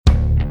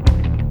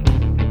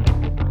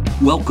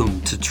Welcome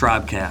to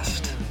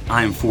Tribecast.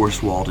 I am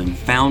Forrest Walden,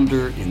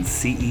 founder and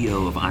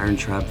CEO of Iron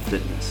Tribe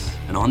Fitness.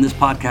 And on this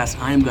podcast,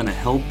 I am going to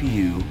help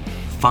you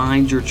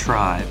find your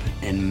tribe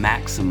and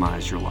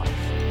maximize your life.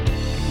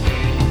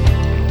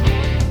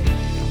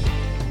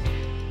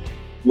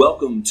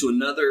 Welcome to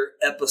another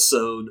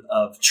episode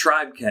of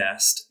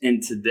Tribecast.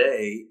 And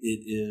today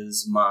it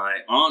is my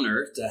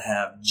honor to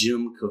have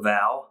Jim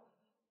Cavale,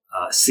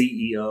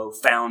 CEO,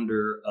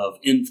 founder of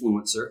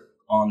Influencer,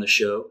 on the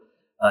show.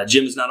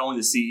 Jim is not only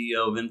the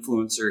CEO of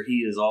Influencer, he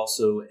is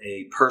also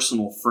a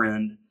personal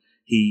friend.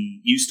 He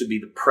used to be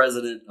the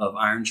president of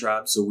Iron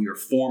Tribe, so we are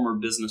former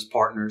business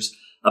partners,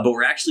 but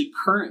we're actually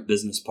current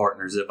business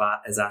partners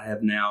as I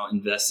have now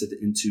invested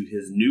into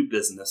his new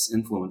business,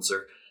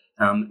 Influencer.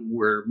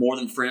 We're more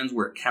than friends,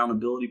 we're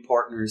accountability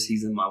partners.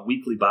 He's in my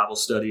weekly Bible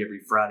study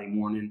every Friday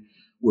morning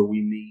where we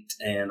meet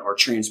and are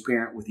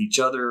transparent with each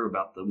other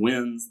about the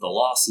wins, the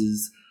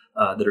losses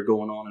that are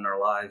going on in our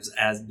lives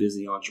as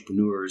busy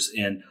entrepreneurs.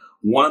 And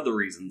one of the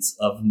reasons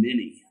of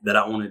many that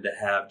I wanted to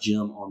have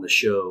Jim on the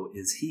show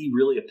is he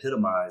really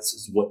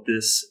epitomizes what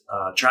this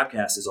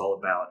Tribecast is all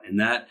about. And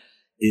that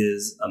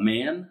is a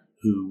man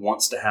who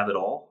wants to have it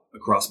all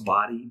across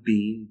body,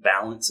 being,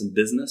 balance, and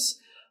business.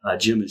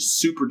 Jim is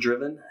super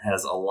driven,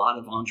 has a lot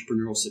of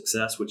entrepreneurial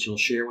success, which he'll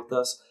share with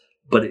us,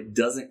 but it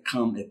doesn't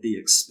come at the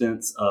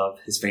expense of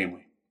his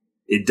family.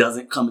 It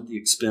doesn't come at the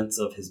expense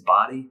of his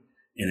body.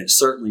 And it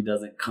certainly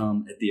doesn't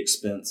come at the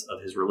expense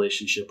of his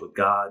relationship with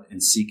God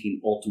and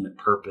seeking ultimate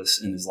purpose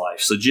in his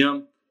life. So,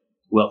 Jim,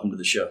 welcome to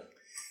the show.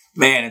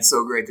 Man, it's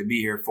so great to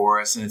be here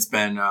for us. And it's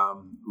been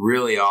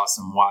really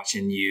awesome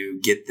watching you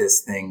get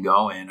this thing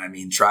going. I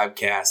mean,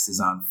 Tribecast is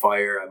on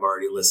fire. I've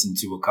already listened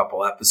to a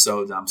couple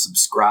episodes. I'm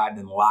subscribed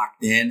and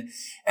locked in,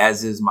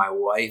 as is my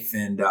wife.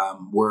 And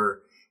we're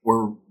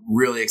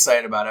really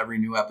excited about every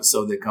new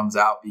episode that comes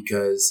out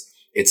because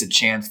it's a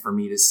chance for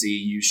me to see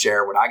you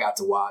share what I got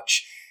to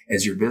watch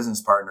as your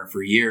business partner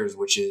for years,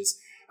 which is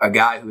a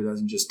guy who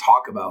doesn't just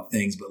talk about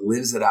things, but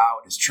lives it out,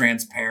 is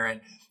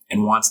transparent,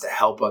 and wants to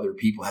help other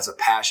people, has a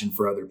passion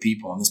for other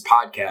people. And this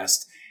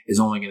podcast is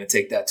only going to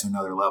take that to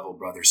another level,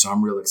 brother. So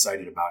I'm really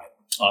excited about it.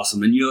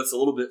 Awesome. And it's a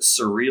little bit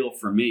surreal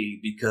for me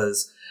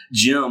because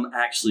Jim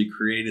actually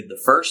created the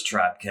first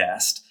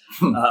Tribecast.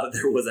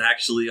 There was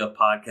actually a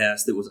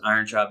podcast that was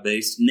Iron Tribe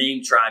based,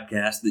 named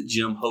Tribecast, that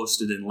Jim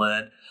hosted and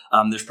led.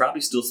 There's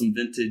probably still some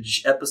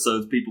vintage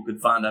episodes people could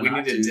find on iTunes.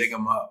 We need to dig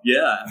them up.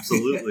 Yeah,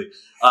 absolutely.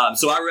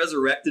 So I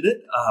resurrected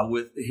it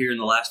here in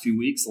the last few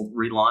weeks,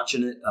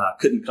 relaunching it.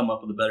 Couldn't come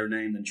up with a better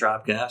name than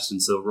Tribecast,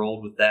 and so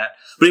rolled with that.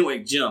 But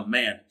anyway, Jim,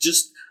 man,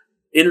 just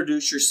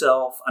introduce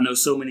yourself. I know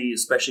so many,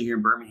 especially here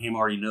in Birmingham,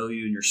 already know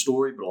you and your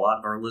story, but a lot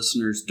of our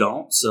listeners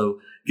don't. So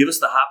give us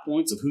the high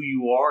points of who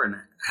you are and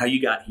how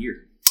you got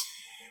here.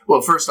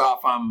 Well, first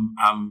off,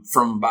 I'm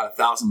from about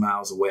 1,000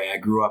 miles away. I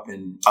grew up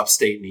in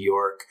upstate New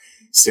York,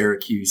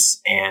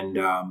 Syracuse, and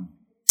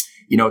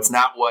it's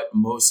not what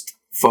most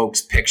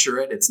folks picture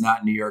it. It's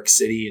not New York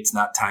City. It's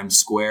not Times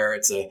Square.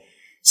 It's a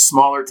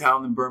smaller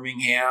town than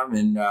Birmingham,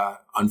 and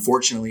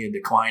unfortunately a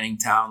declining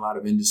town. A lot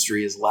of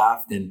industry is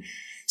left. And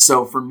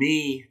so for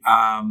me,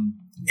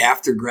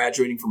 after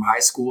graduating from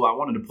high school, I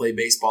wanted to play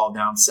baseball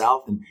down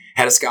south and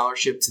had a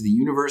scholarship to the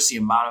University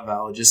of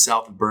Montevallo, just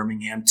south of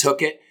Birmingham.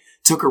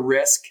 Took a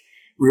risk,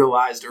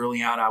 realized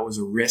early on I was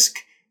a risk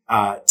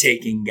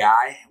taking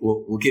guy.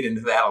 We'll get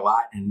into that a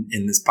lot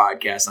in this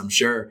podcast, I'm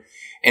sure.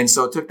 And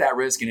so took that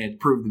risk, and it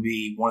proved to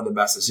be one of the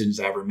best decisions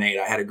I ever made.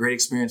 I had a great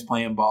experience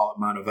playing ball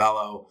at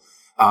Montevallo,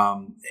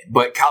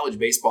 but college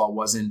baseball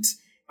wasn't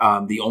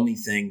the only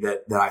thing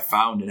that I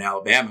found in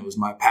Alabama. It was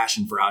my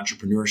passion for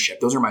entrepreneurship.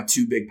 Those are my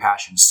two big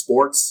passions,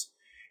 sports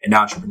and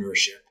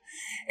entrepreneurship.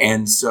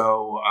 And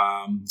so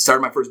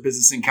started my first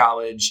business in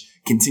college,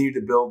 continued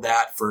to build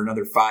that for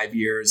another 5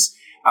 years.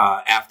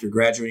 After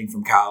graduating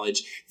from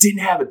college,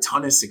 didn't have a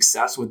ton of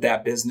success with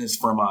that business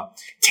from a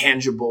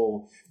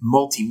tangible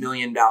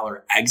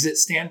multi-million-dollar exit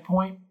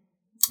standpoint,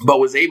 but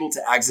was able to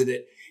exit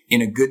it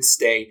in a good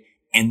state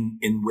and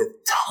with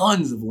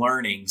tons of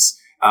learnings,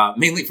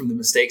 mainly from the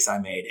mistakes I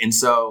made. And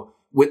so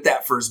with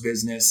that first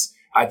business,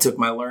 I took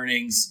my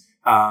learnings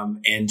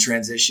and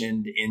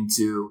transitioned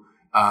into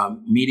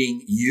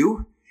meeting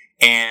you.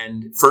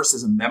 And first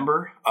as a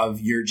member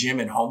of your gym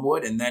in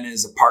Homewood, and then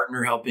as a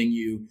partner helping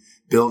you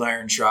build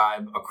Iron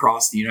Tribe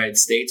across the United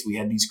States. We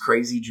had these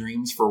crazy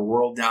dreams for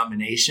world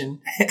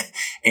domination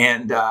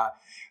and,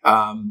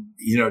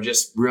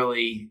 just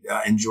really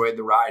enjoyed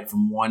the ride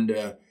from 1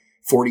 to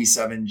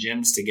 47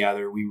 gyms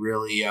together. We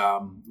really,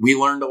 we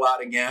learned a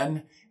lot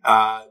again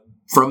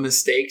from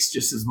mistakes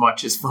just as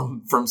much as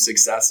from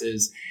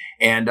successes.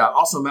 And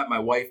also met my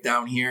wife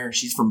down here.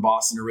 She's from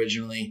Boston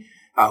originally.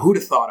 Who'd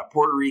have thought a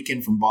Puerto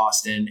Rican from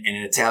Boston and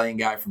an Italian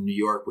guy from New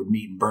York would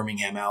meet in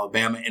Birmingham,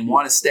 Alabama, and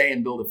want to stay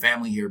and build a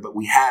family here. But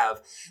we have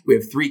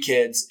 3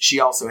 kids. She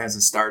also has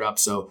a startup.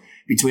 So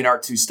between our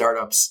 2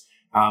 startups,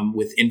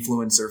 with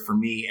Influencer for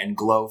me and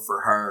Glow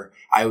for her,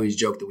 I always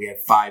joke that we have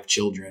 5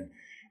 children.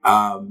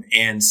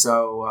 And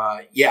so,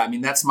 I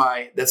mean, that's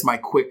my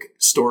quick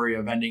story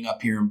of ending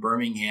up here in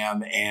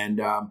Birmingham. And,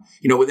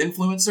 with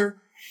Influencer,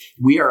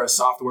 we are a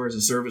software as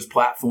a service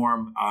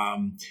platform.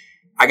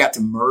 I got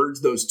to merge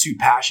those two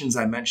passions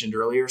I mentioned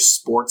earlier,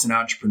 sports and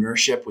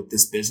entrepreneurship, with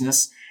this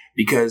business,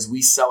 because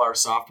we sell our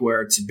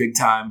software to big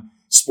time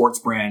sports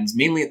brands,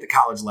 mainly at the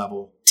college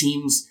level,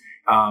 teams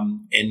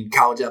and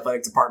college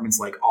athletic departments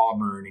like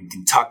Auburn and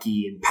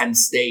Kentucky and Penn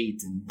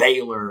State and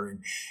Baylor.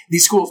 And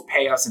these schools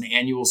pay us an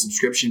annual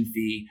subscription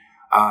fee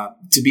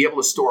to be able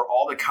to store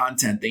all the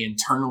content they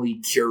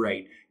internally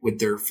curate with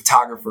their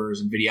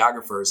photographers and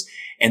videographers.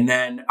 And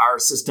then our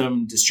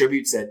system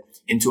distributes it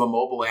into a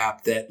mobile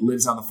app that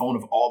lives on the phone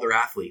of all their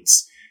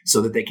athletes so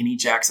that they can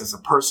each access a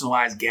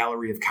personalized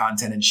gallery of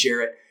content and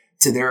share it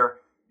to their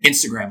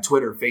Instagram,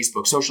 Twitter,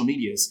 Facebook, social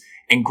medias,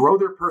 and grow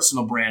their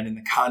personal brand in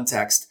the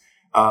context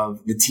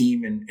of the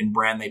team and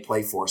brand they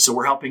play for. So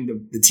we're helping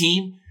the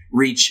team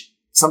reach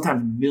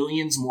sometimes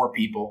millions more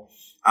people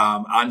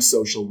on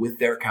social with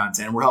their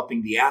content. And we're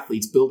helping the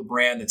athletes build a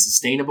brand that's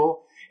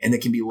sustainable and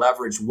that can be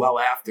leveraged well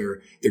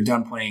after they're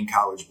done playing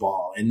college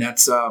ball. And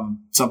that's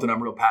something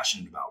I'm real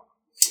passionate about.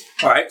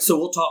 All right, so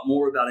we'll talk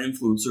more about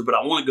Influencer, but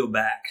I want to go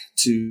back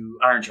to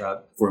Iron Tribe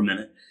for a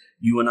minute.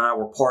 You and I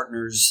were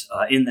partners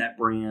in that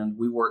brand.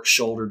 We worked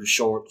shoulder to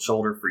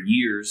shoulder for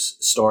years,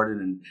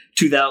 started in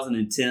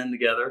 2010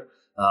 together.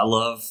 I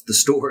love the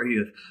story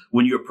of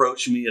when you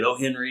approached me at O.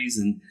 Henry's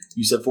and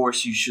you said,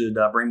 Forrest, you should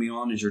bring me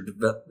on as your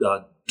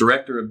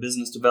director of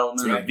business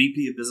development, right, or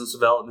VP of business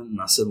development.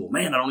 And I said, well,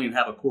 man, I don't even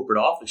have a corporate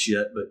office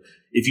yet, but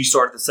if you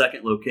start at the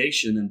second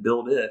location and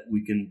build it,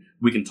 we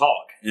can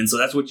talk. And so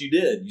that's what you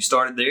did. You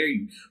started there.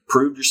 You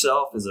proved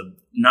yourself as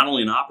not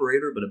only an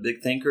operator, but a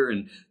big thinker.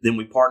 And then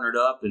we partnered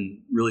up and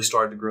really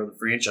started to grow the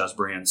franchise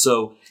brand.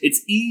 So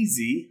it's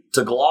easy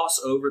to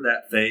gloss over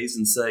that phase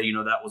and say,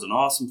 that was an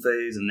awesome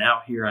phase. And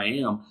now here I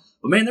am.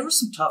 But man, there were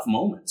some tough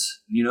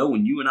moments,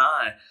 when you and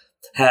I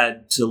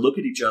had to look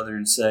at each other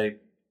and say,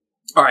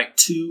 all right,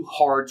 two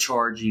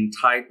hard-charging,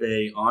 type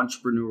A,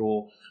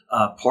 entrepreneurial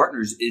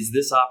partners. Is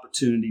this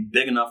opportunity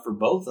big enough for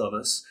both of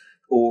us,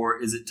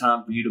 or is it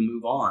time for you to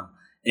move on?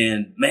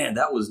 And man,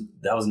 that was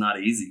not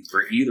easy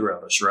for either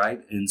of us, right?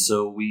 And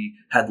so we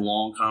had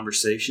long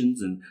conversations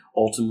and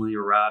ultimately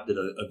arrived at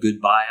a good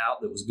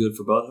buyout that was good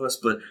for both of us.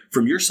 But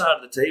from your side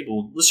of the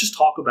table, let's just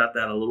talk about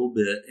that a little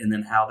bit and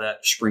then how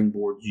that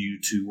springboarded you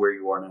to where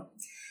you are now.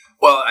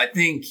 Well, I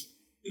think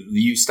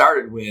you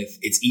started with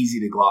it's easy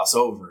to gloss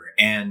over,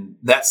 and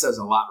that says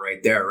a lot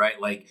right there,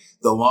 right? Like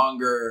the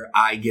longer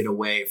I get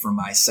away from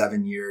my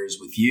 7 years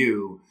with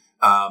you,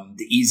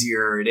 the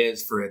easier it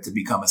is for it to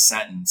become a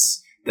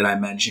sentence that I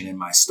mentioned in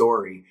my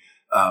story.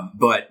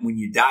 But when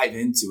you dive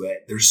into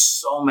it, there's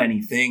so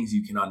many things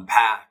you can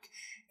unpack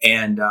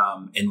and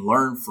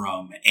learn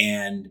from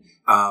and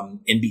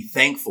be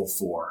thankful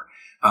for.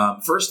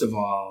 First of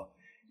all,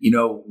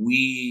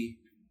 we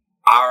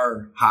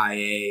are high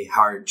A,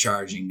 hard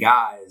charging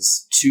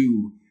guys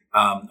too,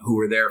 who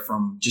were there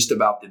from just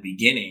about the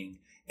beginning.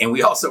 And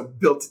we also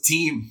built a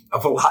team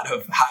of a lot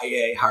of high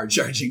A, hard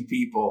charging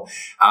people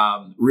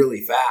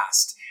really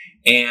fast.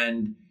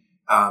 And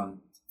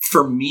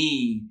for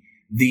me,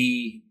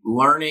 the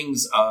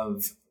learnings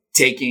of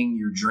taking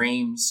your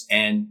dreams,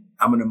 and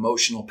I'm an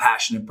emotional,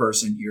 passionate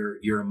person,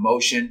 your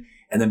emotion,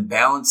 and then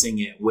balancing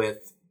it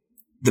with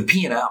the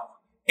P&L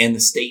and the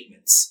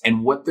statements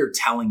and what they're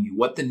telling you,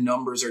 what the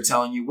numbers are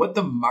telling you, what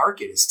the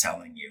market is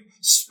telling you,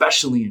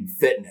 especially in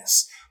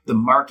fitness. The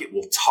market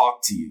will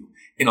talk to you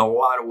in a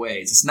lot of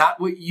ways. It's not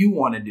what you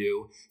want to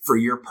do for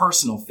your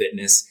personal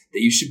fitness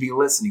that you should be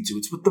listening to.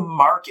 It's what the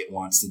market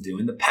wants to do,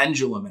 and the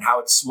pendulum and how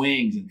it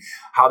swings and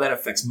how that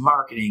affects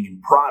marketing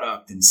and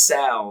product and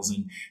sales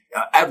and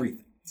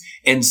everything.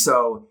 And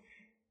so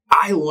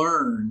I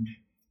learned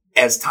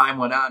as time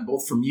went on,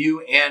 both from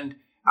you and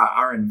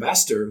our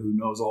investor who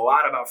knows a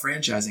lot about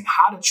franchising,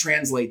 how to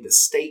translate the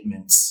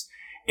statements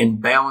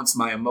and balance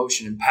my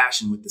emotion and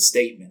passion with the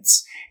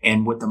statements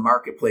and what the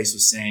marketplace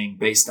was saying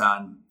based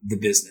on the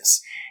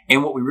business.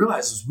 And what we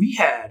realized was we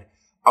had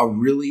a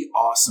really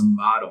awesome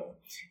model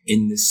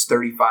in this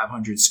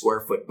 3,500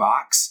 square foot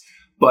box.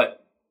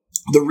 But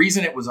the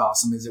reason it was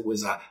awesome is it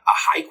was a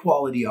high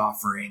quality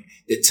offering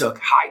that took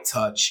high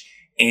touch,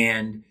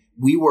 and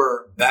we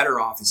were better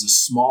off as a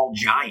small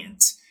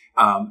giant,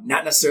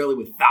 not necessarily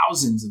with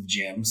thousands of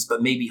gyms,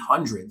 but maybe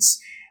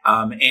hundreds.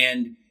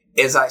 And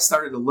as I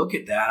started to look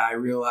at that, I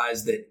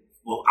realized that,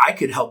 well, I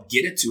could help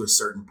get it to a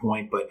certain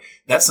point, but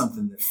that's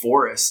something that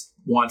Forrest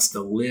wants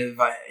to live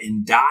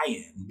and die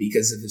in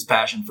because of his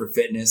passion for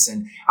fitness.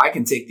 And I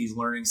can take these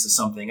learnings to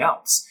something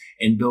else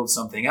and build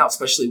something else,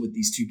 especially with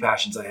these two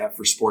passions I have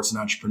for sports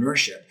and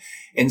entrepreneurship.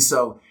 And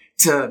so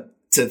to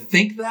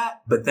think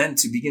that, but then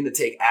to begin to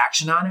take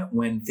action on it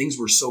when things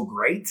were so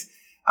great,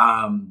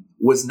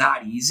 was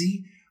not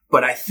easy.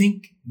 But I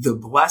think the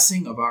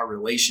blessing of our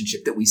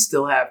relationship that we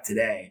still have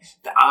today,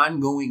 the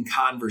ongoing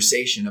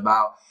conversation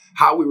about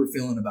how we were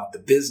feeling about the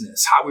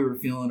business, how we were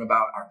feeling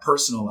about our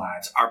personal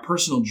lives, our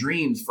personal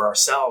dreams for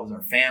ourselves,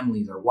 our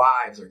families, our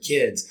wives, our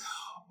kids,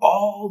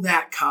 all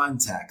that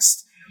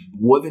context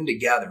woven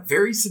together,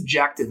 very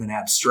subjective and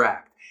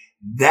abstract,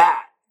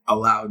 that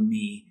allowed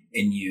me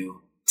and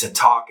you to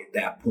talk at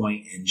that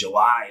point in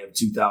July of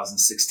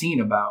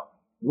 2016 about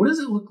what does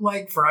it look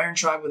like for Iron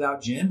Tribe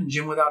without Jim and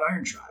Jim without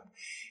Iron Tribe.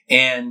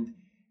 And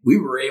we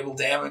were able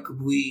to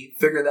amicably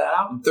figure that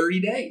out in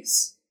 30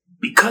 days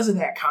because of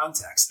that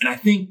context. And I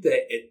think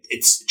that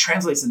it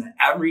translates into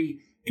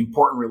every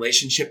important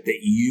relationship that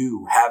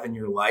you have in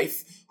your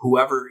life,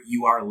 whoever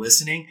you are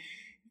listening.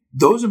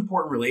 Those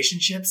important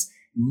relationships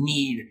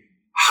need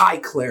high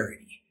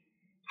clarity,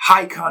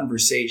 high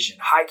conversation,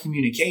 high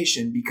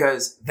communication,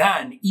 because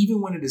then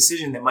even when a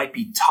decision that might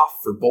be tough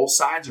for both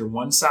sides or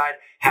one side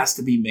has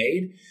to be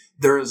made,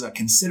 there is a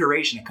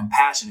consideration, a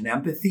compassion, an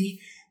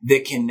empathy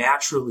that can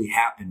naturally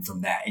happen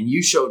from that. And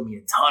you showed me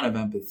a ton of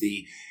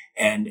empathy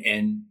and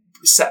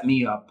set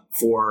me up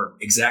for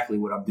exactly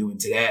what I'm doing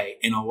today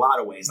in a lot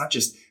of ways, not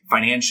just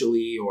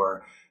financially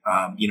or,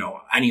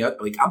 any other,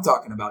 like I'm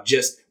talking about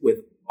just with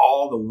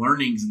all the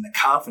learnings and the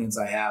confidence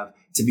I have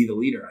to be the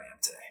leader I am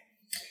today.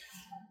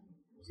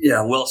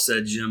 Yeah, well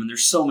said, Jim. And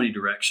there's so many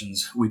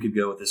directions we could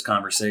go with this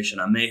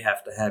conversation. I may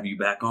have to have you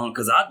back on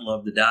because I'd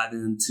love to dive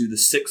into the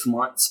 6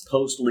 months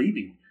post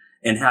leaving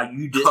and how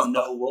you didn't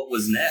know what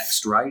was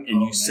next, right?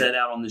 And you set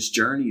out on this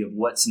journey of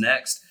what's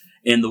next.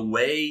 And the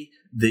way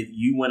that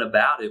you went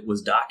about it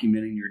was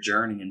documenting your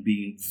journey and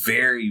being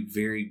very,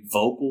 very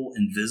vocal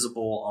and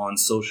visible on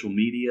social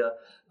media,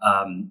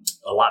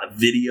 a lot of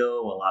video,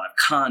 a lot of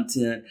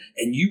content.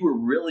 And you were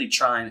really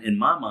trying, in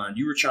my mind,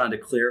 you were trying to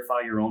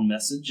clarify your own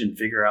message and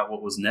figure out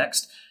what was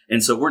next.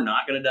 And so we're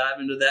not going to dive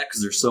into that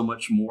because there's so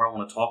much more I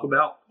want to talk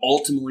about.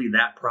 Ultimately,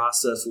 that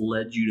process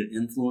led you to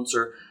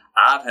influencer.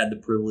 I've had the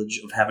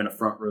privilege of having a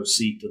front row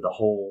seat to the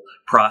whole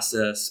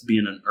process,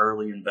 being an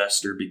early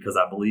investor because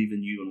I believe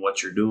in you and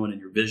what you're doing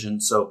and your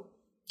vision. So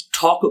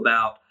talk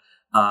about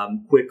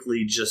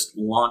quickly just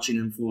launching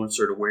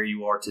Influencer to where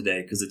you are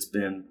today, because it's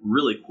been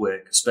really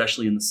quick,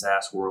 especially in the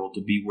SaaS world,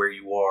 to be where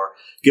you are.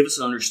 Give us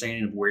an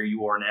understanding of where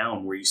you are now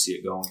and where you see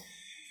it going.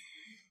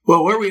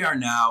 Well, where we are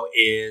now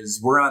is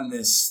we're on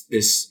this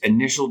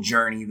initial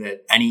journey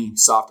that any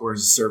software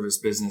as a service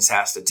business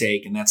has to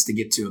take, and that's to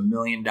get to $1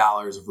 million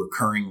of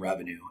recurring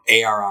revenue.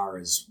 ARR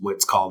is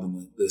what's called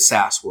in the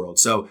SaaS world.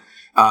 So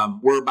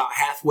we're about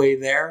halfway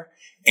there,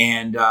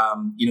 and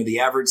the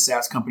average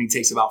SaaS company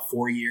takes about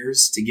 4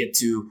 years to get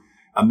to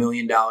 $1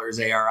 million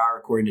ARR,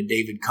 according to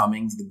David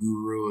Cummings, the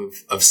guru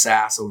of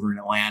SaaS over in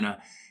Atlanta.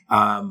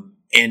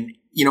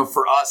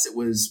 For us, it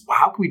was, well,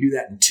 how can we do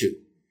that in 2?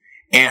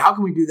 And how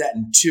can we do that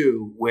in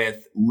 2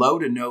 with low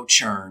to no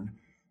churn,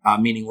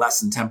 meaning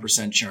less than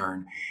 10%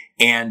 churn,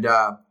 and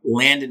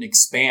land and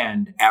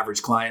expand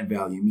average client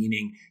value,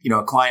 meaning,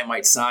 a client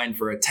might sign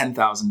for a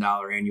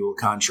 $10,000 annual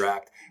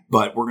contract,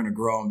 but we're going to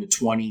grow them to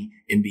 20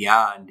 and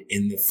beyond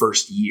in the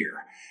first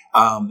year.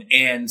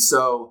 And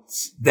so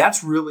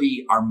that's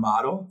really our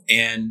model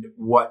and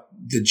what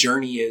the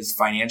journey is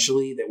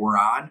financially that we're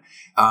on.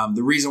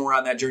 The reason we're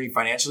on that journey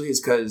financially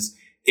is because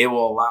it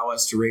will allow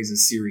us to raise a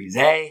Series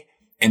A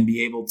and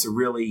be able to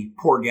really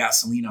pour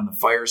gasoline on the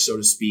fire, so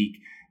to speak,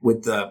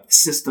 with the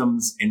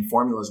systems and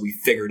formulas we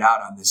figured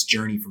out on this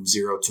journey from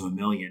 0 to $1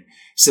 million.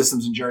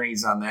 Systems and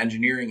journeys on the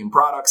engineering and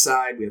product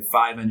side, we have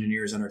 5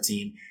 engineers on our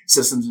team.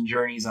 Systems and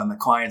journeys on the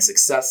client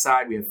success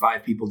side, we have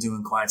 5 people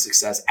doing client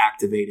success,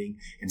 activating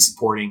and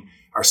supporting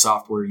our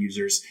software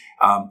users.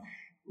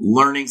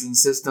 Learnings and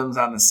systems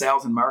on the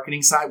sales and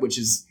marketing side, which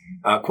is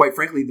quite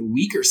frankly the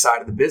weaker side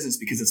of the business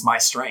because it's my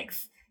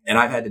strength. And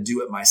I've had to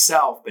do it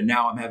myself, but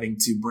now I'm having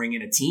to bring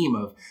in a team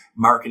of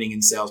marketing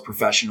and sales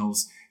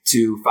professionals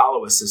to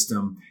follow a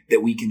system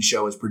that we can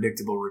show as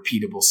predictable,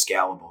 repeatable,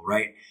 scalable,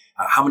 right?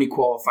 How many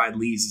qualified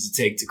leads does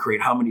it take to create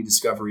how many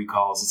discovery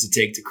calls? Does it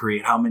take to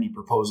create how many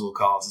proposal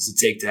calls? Does it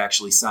take to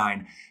actually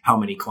sign how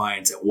many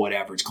clients at what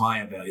average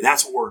client value?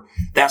 That's what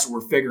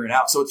we're figuring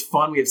out. So it's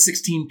fun. We have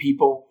 16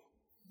 people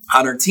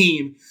on our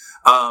team.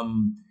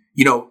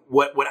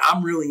 What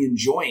I'm really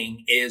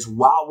enjoying is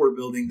while we're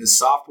building this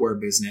software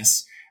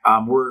business,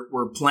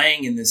 we're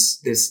playing in this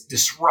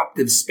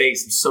disruptive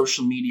space of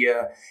social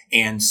media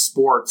and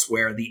sports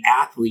where the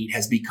athlete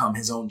has become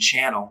his own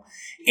channel.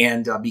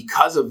 And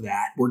because of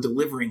that, we're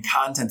delivering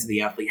content to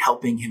the athlete,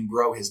 helping him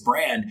grow his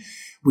brand.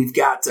 We've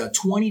got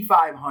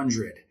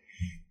 2,500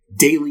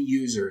 daily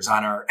users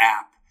on our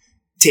app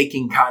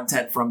taking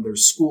content from their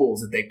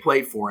schools that they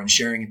play for and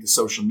sharing it to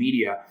social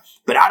media.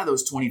 But out of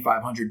those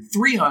 2,500,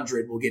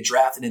 300 will get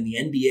drafted in the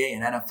NBA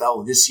and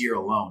NFL this year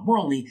alone. We're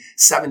only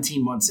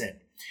 17 months in.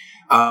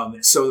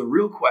 So the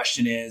real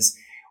question is,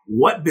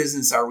 what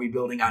business are we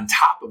building on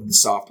top of the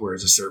software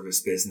as a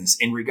service business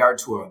in regard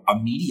to a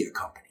media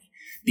company?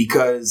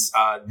 Because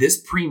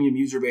this premium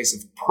user base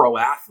of pro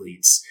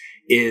athletes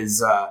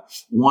is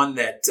one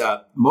that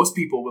most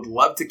people would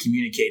love to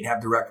communicate and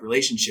have direct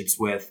relationships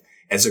with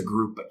as a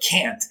group, but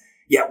can't.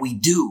 Yet we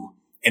do,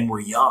 and we're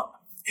young,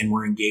 and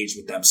we're engaged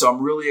with them. So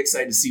I'm really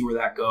excited to see where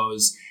that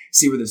goes,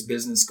 see where this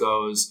business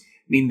goes.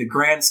 I mean, the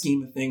grand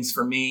scheme of things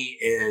for me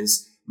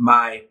is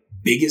my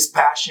biggest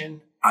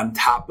passion on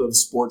top of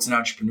sports and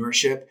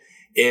entrepreneurship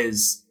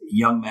is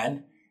young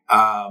men.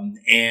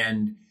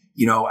 And,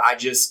 I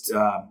just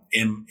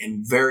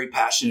am very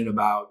passionate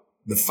about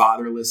the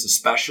fatherless,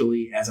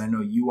 especially as I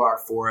know you are,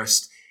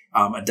 Forrest,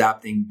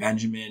 adopting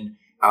Benjamin.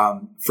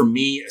 For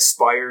me,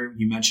 Aspire,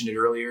 you mentioned it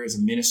earlier, is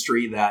a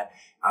ministry that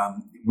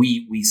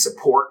we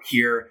support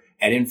here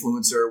at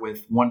Influencer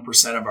with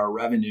 1% of our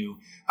revenue.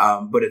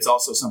 But it's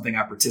also something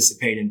I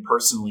participate in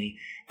personally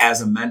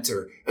as a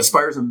mentor.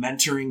 Aspire is a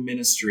mentoring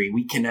ministry.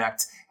 We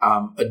connect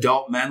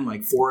adult men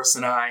like Forrest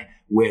and I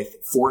with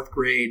fourth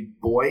grade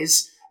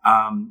boys.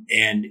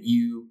 And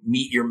you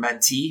meet your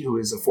mentee, who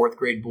is a fourth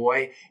grade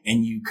boy,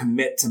 and you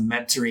commit to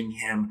mentoring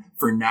him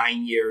for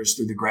 9 years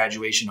through the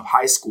graduation of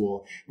high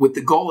school, with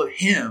the goal of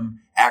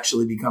him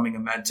actually becoming a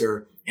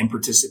mentor and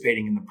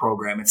participating in the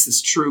program. It's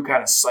this true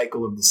kind of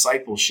cycle of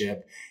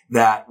discipleship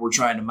that we're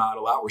trying to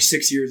model out. We're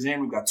 6 years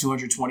in. We've got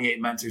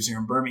 228 mentors here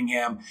in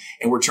Birmingham,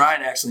 and we're trying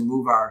to actually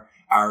move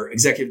our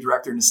executive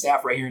director and the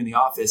staff right here in the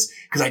office,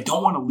 because I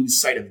don't want to lose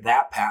sight of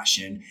that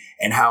passion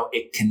and how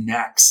it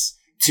connects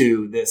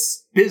to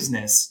this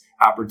business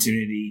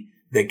opportunity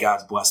that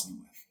God's blessed me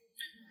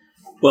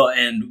with. Well,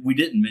 and we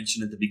didn't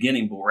mention at the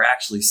beginning, but we're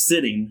actually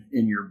sitting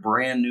in your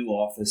brand new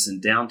office in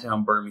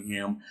downtown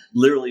Birmingham,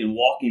 literally in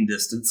walking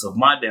distance of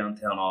my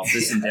downtown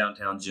office and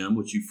downtown gym,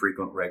 which you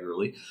frequent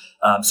regularly.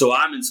 So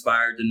I'm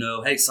inspired to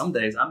know, hey, some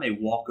days I may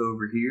walk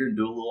over here and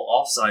do a little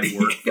offsite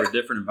work for a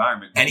different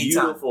environment.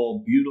 Anytime.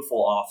 Beautiful,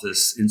 beautiful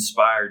office,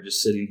 inspired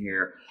just sitting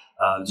here,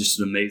 just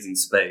an amazing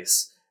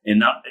space.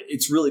 And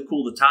it's really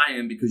cool to tie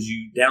in, because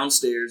you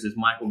downstairs is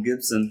Michael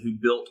Gibson, who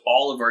built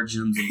all of our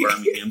gyms in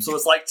Birmingham. So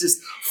it's like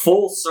just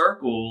full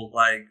circle.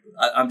 Like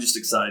I'm just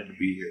excited to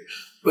be here.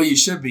 Well, you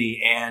should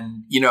be.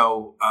 And,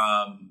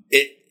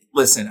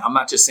 listen, I'm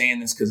not just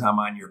saying this because I'm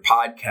on your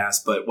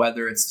podcast, but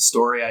whether it's the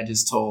story I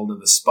just told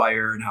of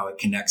Aspire and how it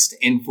connects to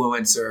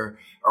Influencer,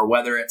 or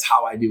whether it's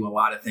how I do a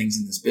lot of things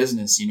in this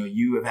business,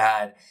 you have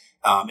had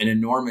an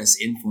enormous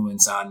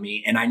influence on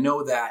me. And I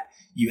know that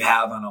you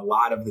have on a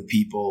lot of the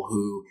people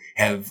who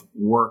have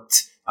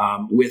worked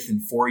with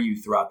and for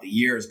you throughout the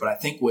years. But I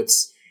think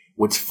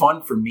what's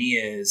fun for me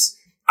is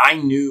I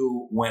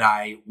knew when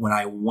I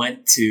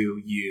went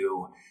to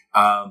you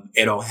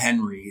at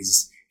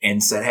O'Henry's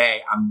and said,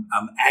 hey,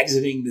 I'm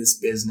exiting this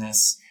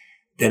business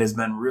that has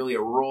been really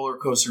a roller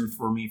coaster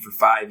for me for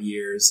 5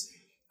 years.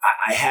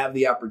 I have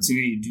the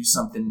opportunity to do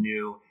something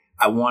new.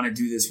 I want to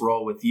do this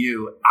role with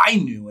you. I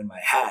knew in my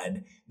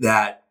head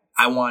that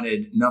I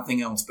wanted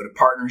nothing else but a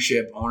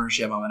partnership,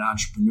 ownership. I'm an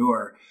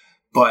entrepreneur,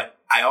 but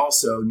I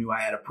also knew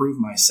I had to prove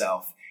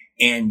myself.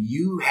 And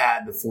you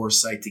had the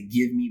foresight to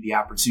give me the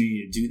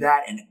opportunity to do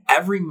that. And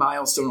every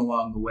milestone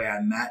along the way I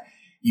met,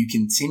 you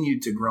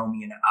continued to grow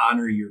me and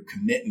honor your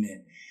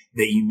commitment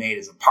that you made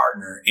as a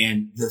partner.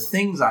 And the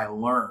things I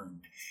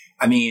learned,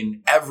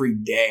 every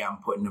day I'm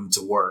putting them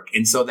to work.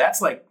 And so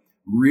that's like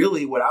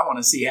really what I want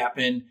to see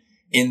happen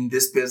in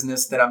this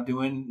business that I'm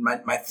doing.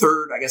 My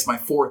third, I guess my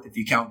fourth, if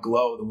you count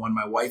Glow, the one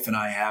my wife and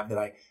I have that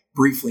I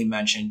briefly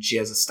mentioned. She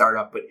has a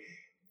startup, but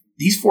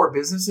these 4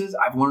 businesses,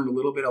 I've learned a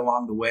little bit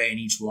along the way in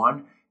each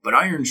one, but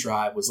Iron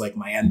Tribe was like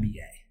my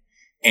MBA.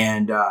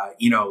 And,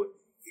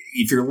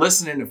 if you're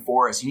listening to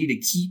Forrest, you need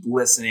to keep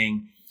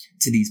listening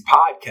to these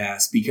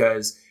podcasts,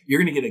 because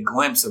you're going to get a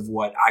glimpse of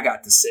what I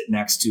got to sit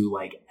next to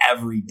like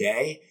every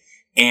day.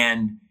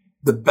 And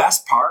the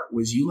best part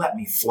was you let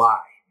me fly.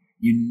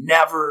 You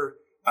never...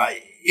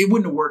 it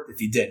wouldn't have worked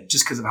if you didn't,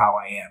 just because of how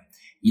I am.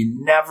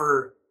 You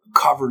never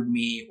covered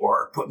me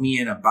or put me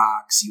in a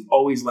box. You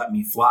always let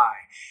me fly.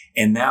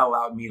 And that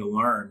allowed me to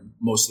learn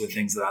most of the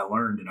things that I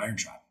learned in Iron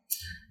Tribe.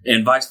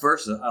 And vice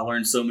versa. I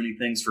learned so many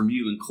things from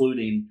you,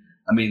 including,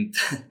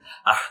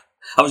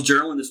 I was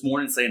journaling this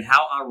morning saying,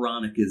 how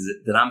ironic is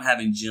it that I'm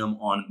having Jim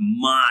on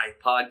my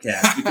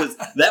podcast? Because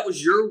that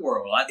was your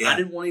world. I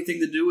didn't want anything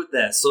to do with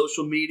that.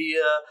 Social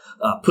media,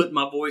 putting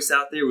my voice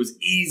out there, was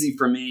easy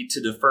for me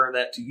to defer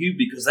that to you,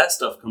 because that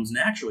stuff comes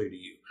naturally to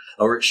you,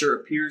 or it sure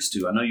appears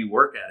to. I know you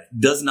work at it.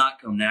 It does not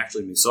come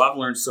naturally to me. So I've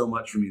learned so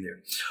much from you there.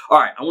 All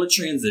right, I want to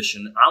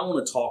transition. I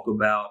want to talk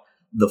about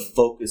the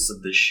focus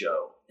of this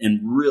show and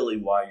really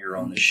why you're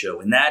on this show.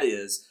 And that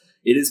is,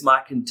 it is my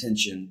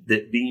contention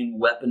that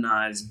being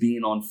weaponized,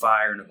 being on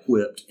fire and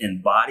equipped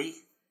in body,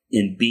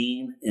 in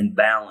being, in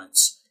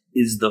balance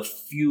is the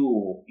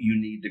fuel you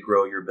need to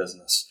grow your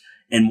business.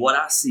 And what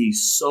I see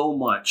so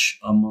much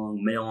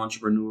among male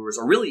entrepreneurs,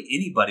 or really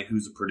anybody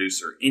who's a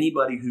producer,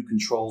 anybody who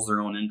controls their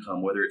own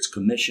income, whether it's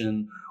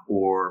commission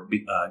or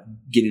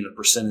getting a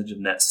percentage of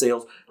net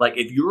sales, like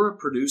if you're a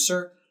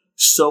producer,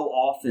 so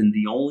often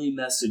the only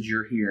message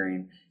you're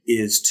hearing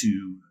is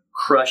to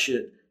crush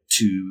it,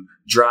 to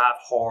drive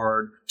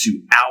hard,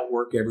 to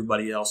outwork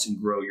everybody else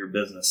and grow your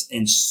business.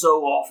 And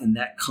so often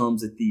that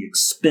comes at the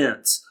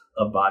expense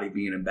of body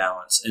being in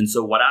balance. And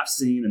so what I've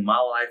seen in my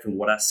life and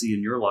what I see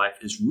in your life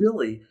is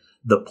really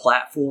the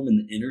platform and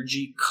the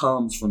energy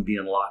comes from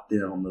being locked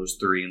in on those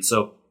 3. And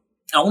so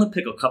I want to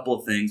pick a couple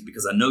of things,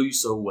 because I know you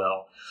so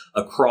well,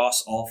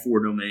 across all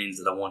 4 domains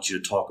that I want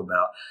you to talk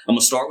about. I'm going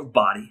to start with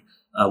body.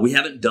 We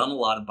haven't done a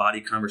lot of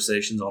body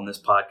conversations on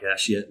this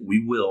podcast yet.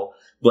 We will.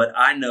 But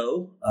I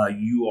know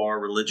you are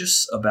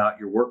religious about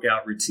your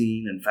workout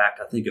routine. In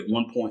fact, I think at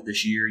one point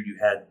this year you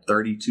had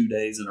 32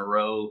 days in a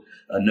row,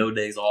 no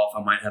days off.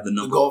 I might have the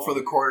number. The goal for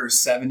the quarter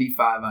is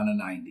 75 on a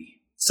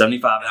 90.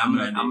 75 on a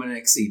 90. I'm going to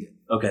exceed it.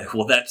 Okay,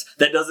 well, that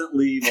doesn't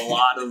leave a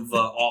lot of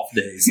off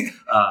days.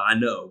 I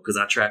know, because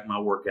I track my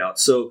workout.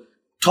 So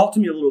talk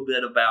to me a little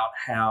bit about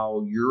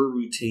how your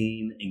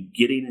routine and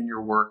getting in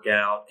your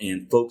workout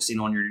and focusing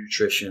on your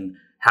nutrition,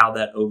 how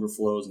that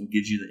overflows and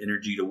gives you the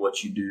energy to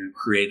what you do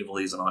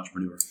creatively as an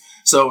entrepreneur.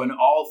 So in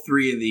all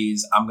three of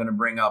these, I'm going to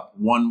bring up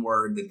one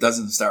word that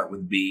doesn't start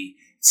with B,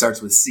 it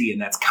starts with C,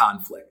 and that's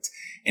conflict.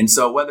 And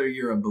so whether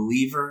you're a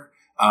believer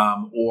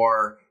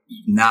or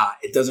not,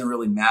 it doesn't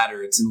really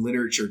matter. It's in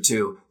literature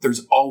too.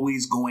 There's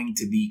always going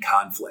to be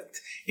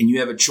conflict. And you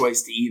have a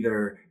choice to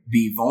either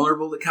be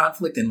vulnerable to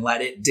conflict and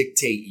let it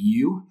dictate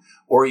you,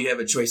 or you have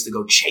a choice to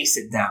go chase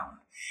it down.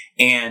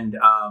 And,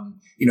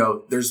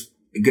 there's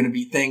going to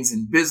be things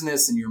in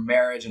business and your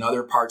marriage and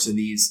other parts of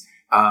these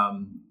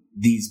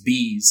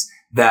B's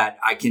that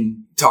I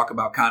can talk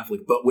about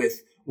conflict. But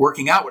with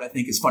working out, what I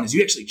think is fun is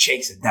you actually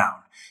chase it down.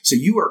 So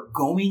you are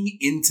going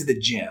into the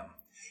gym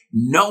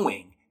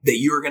knowing that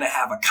you're going to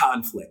have a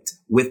conflict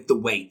with the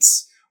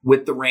weights,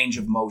 with the range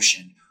of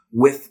motion,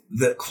 with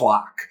the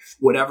clock,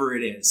 whatever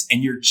it is.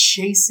 And you're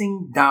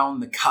chasing down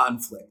the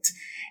conflict.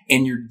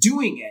 And you're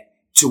doing it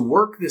to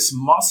work this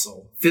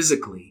muscle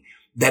physically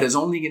that is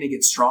only going to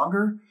get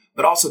stronger,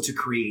 but also to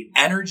create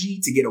energy,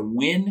 to get a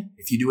win,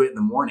 if you do it in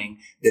the morning,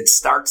 that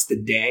starts the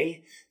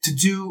day, to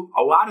do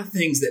a lot of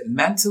things that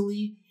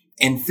mentally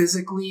and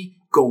physically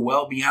go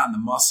well beyond the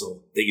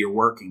muscle that you're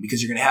working,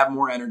 because you're going to have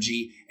more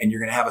energy and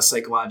you're going to have a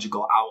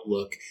psychological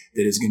outlook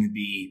that is going to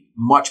be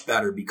much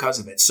better because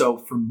of it. So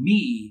for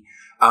me,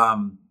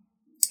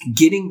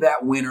 getting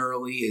that win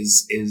early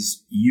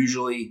is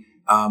usually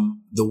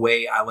the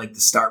way I like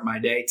to start my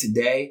day.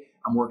 Today,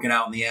 I'm working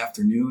out in the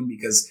afternoon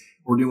because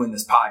we're doing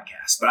this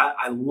podcast, but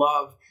I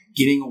love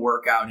getting a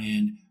workout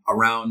in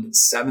around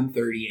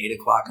 7:30, 8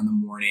 o'clock in the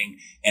morning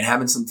and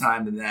having some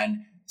time to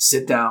then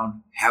sit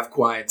down, have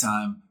quiet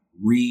time,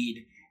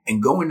 read,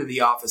 and go into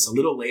the office a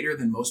little later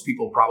than most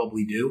people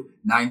probably do.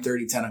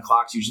 9:30, 10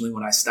 o'clock is usually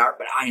when I start,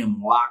 but I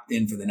am locked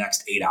in for the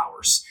next 8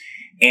 hours.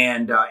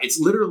 And it's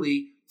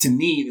literally, to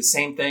me, the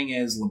same thing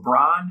as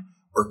LeBron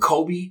or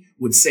Kobe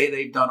would say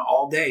they've done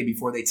all day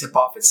before they tip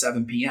off at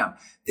 7 p.m.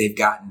 They've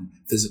gotten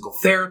physical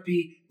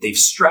therapy. They've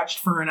stretched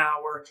for an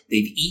hour.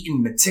 They've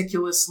eaten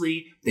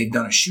meticulously. They've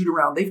done a shoot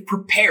around. They've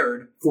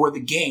prepared for the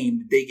game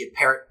that they get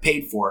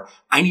paid for.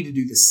 I need to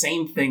do the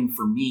same thing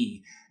for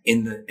me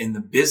in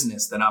the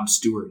business that I'm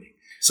stewarding.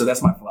 So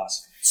that's my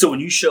philosophy. So when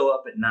you show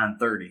up at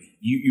 9:30,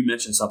 you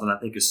mentioned something I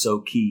think is so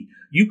key.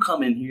 You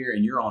come in here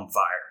and you're on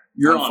fire.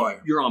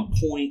 You're on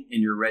point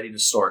and you're ready to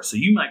start. So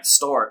you might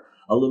start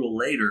a little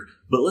later,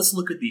 but let's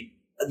look at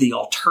the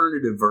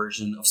alternative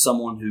version of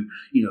someone who,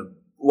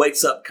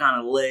 wakes up kind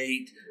of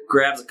late,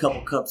 grabs a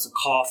couple cups of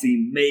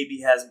coffee,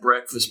 maybe has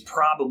breakfast,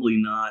 probably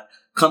not,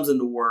 comes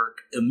into work,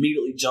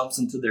 immediately jumps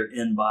into their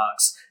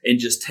inbox and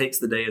just takes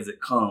the day as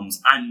it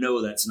comes. I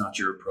know that's not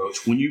your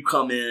approach. When you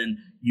come in,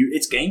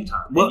 it's game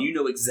time. Well, and you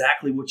know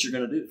exactly what you're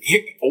going to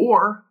do.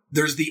 Or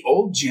there's the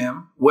old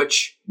gym,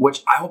 which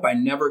I hope I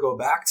never go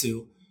back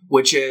to,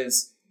 which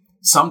is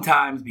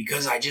sometimes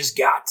because I just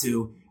got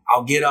to,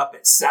 I'll get up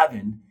at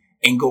 7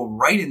 and go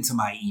right into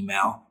my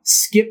email,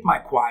 skip my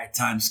quiet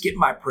time, skip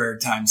my prayer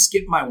time,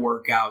 skip my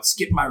workout,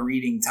 skip my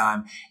reading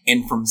time.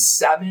 And from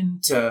 7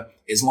 to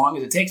as long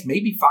as it takes,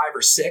 maybe 5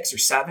 or 6 or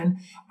 7,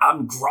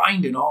 I'm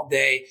grinding all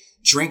day,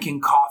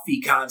 drinking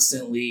coffee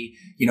constantly,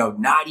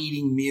 not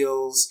eating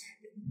meals,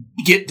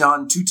 get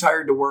done, too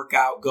tired to work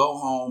out, go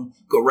home,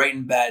 go right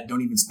in bed,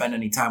 don't even spend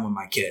any time with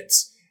my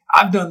kids.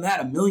 I've done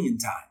that a million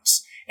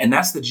times. And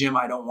that's the gym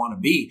I don't want to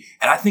be.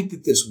 And I think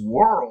that this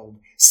world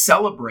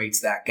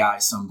celebrates that guy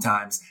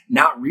sometimes,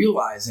 not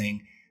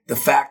realizing the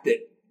fact that,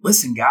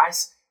 listen,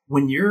 guys,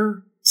 when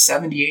you're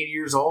 70, 80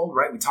 years old,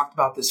 right? We talked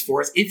about this for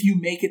us. If you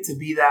make it to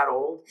be that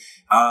old,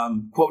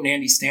 quoting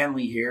Andy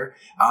Stanley here,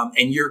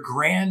 and your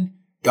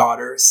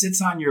granddaughter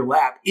sits on your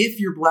lap, if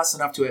you're blessed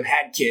enough to have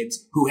had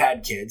kids who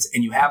had kids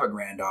and you have a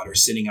granddaughter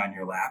sitting on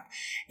your lap,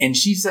 and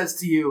she says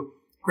to you,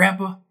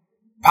 Grandpa,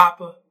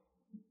 Papa,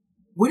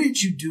 what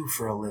did you do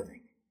for a living?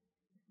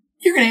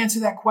 You're going to answer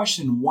that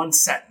question in one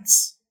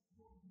sentence.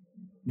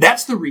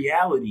 That's the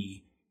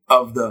reality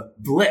of the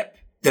blip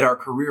that our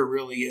career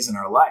really is in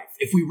our life.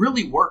 If we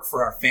really work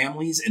for our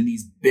families and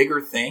these bigger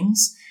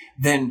things,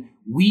 then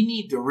we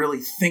need to really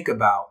think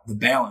about the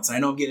balance. I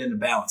know I'm getting into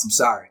balance. I'm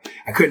sorry.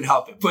 I couldn't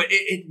help it. But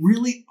it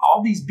really,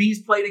 all these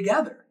B's play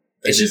together.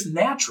 It's just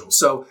natural.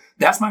 So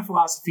that's my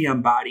philosophy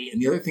on body.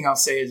 And the other thing I'll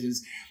say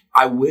is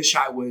I wish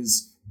I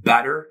was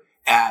better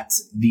at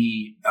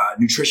the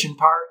nutrition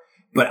part,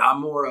 but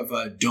I'm more of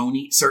a don't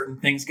eat certain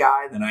things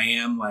guy than I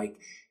am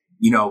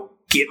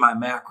get my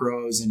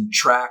macros and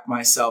track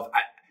myself.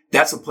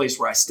 that's a place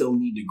where I still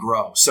need to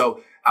grow.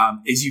 So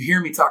as you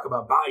hear me talk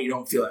about body, you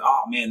don't feel like,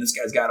 oh man, this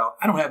guy's got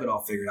I don't have it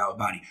all figured out with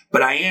body,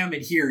 but I am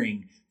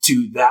adhering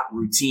to that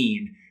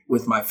routine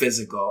with my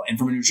physical. And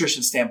from a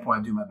nutrition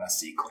standpoint, I do my best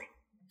to eat clean.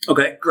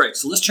 Okay, great.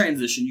 So let's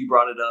transition. You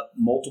brought it up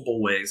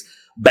multiple ways.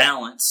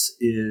 Balance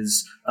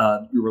is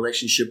your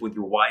relationship with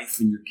your wife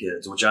and your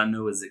kids, which I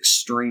know is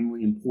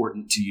extremely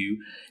important to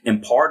you.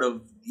 And part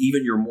of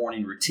even your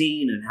morning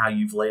routine and how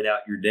you've laid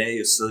out your day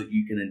is so that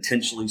you can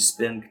intentionally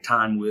spend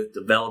time with,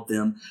 develop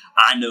them.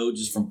 I know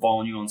just from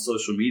following you on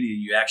social media,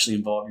 you actually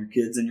involve your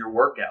kids in your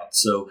workouts.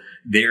 So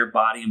their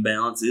body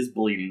imbalance is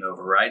bleeding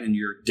over, right? And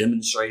you're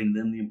demonstrating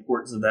them the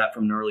importance of that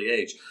from an early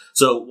age.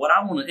 So what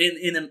I want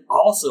to, and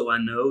also I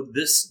know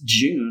this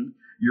June,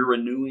 you're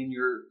renewing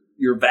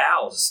your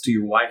vows to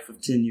your wife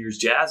of 10 years,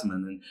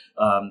 Jasmine,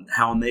 and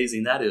how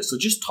amazing that is. So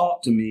just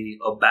talk to me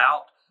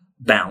about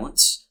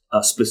balance,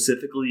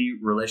 specifically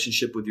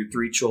relationship with your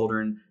 3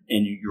 children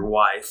and your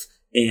wife,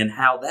 and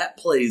how that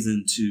plays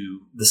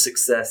into the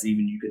success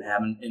even you can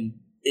have in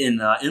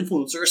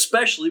influencer,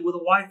 especially with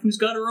a wife who's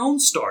got her own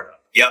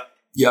startup.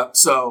 Yep.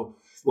 So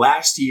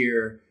last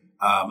year,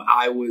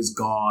 I was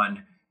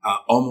gone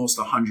almost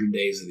 100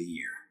 days of the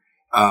year.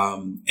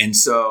 And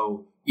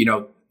so,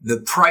 the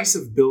price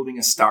of building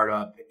a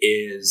startup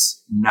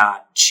is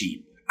not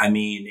cheap. I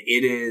mean,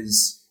 it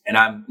is, and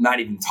I'm not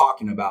even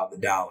talking about the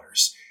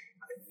dollars.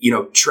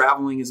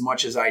 Traveling as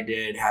much as I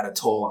did had a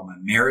toll on my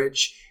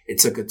marriage. It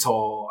took a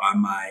toll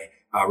on my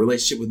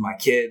relationship with my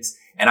kids.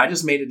 And I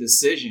just made a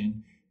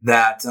decision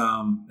that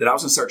I was going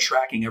to start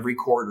tracking every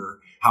quarter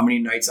how many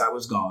nights I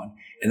was gone,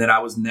 and that I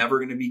was never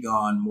going to be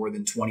gone more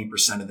than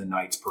 20% of the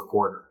nights per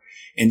quarter.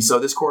 And so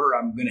this quarter,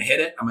 I'm going to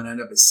hit it. I'm going to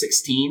end up at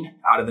 16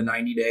 out of the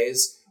 90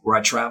 days where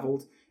I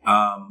traveled,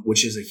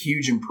 which is a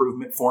huge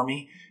improvement for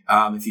me.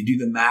 If you do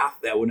the math,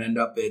 that would end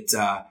up at,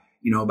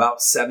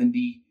 about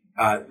 70,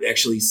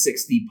 actually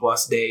 60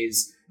 plus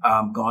days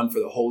gone for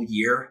the whole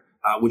year,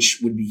 which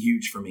would be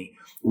huge for me.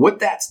 What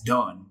that's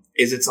done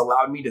is it's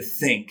allowed me to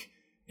think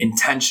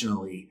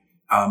intentionally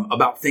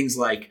about things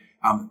like,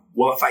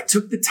 if I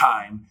took the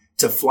time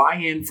to fly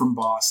in from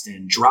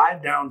Boston,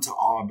 drive down to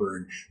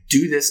Auburn,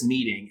 do this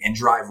meeting, and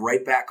drive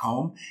right back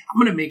home,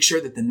 I'm going to make sure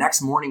that the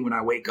next morning when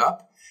I wake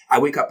up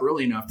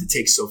early enough to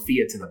take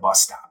Sophia to the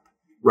bus stop,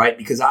 right?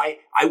 Because I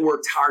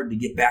worked hard to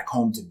get back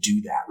home to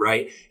do that,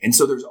 right? And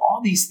so there's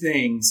all these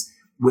things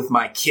with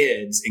my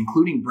kids,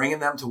 including bringing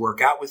them to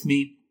work out with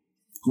me,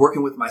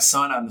 working with my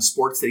son on the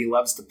sports that he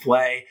loves to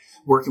play,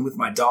 working with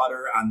my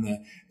daughter on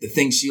the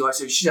things she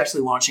likes. She's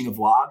actually launching a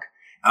vlog,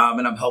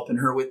 and I'm helping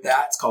her with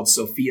that. It's called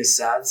Sophia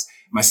Says.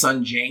 My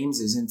son James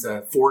is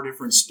into 4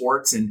 different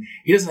sports, and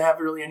he doesn't have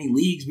really any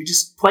leagues. We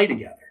just play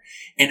together.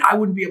 And I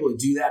wouldn't be able to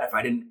do that if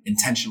I didn't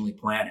intentionally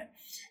plan it.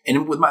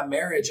 And with my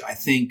marriage, I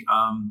think,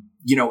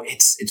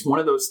 it's one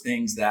of those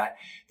things that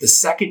the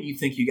second you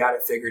think you got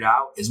it figured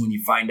out is when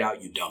you find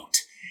out you don't.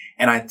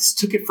 And I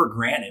took it for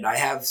granted. I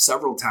have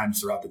several times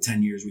throughout the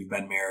 10 years we've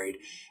been married.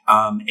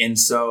 And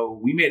so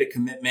we made a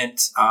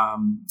commitment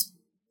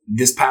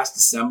this past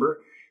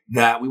December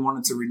that we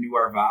wanted to renew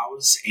our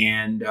vows.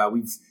 And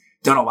we've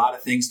done a lot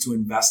of things to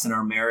invest in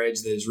our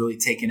marriage that has really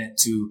taken it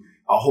to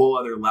a whole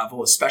other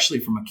level, especially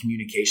from a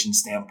communication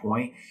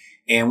standpoint.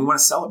 And we want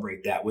to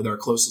celebrate that with our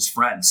closest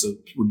friends. So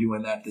we're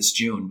doing that this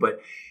June. But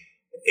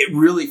it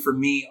really, for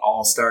me,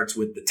 all starts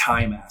with the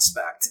time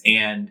aspect.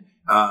 And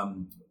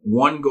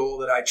one goal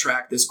that I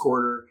tracked this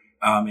quarter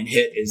and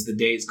hit is the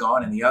days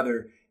gone. And the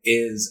other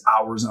is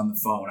hours on the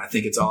phone. I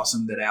think it's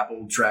awesome that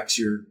Apple tracks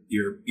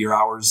your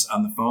hours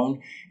on the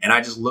phone. And I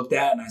just looked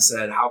at it and I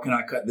said, how can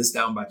I cut this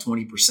down by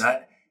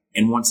 20%?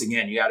 And once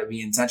again, you got to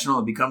be intentional.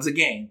 It becomes a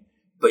game,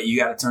 but you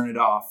got to turn it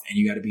off and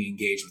you got to be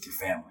engaged with your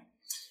family.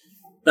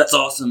 That's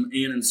awesome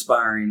and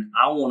inspiring.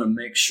 I want to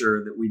make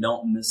sure that we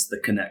don't miss the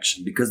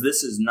connection, because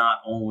this is not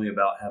only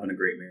about having a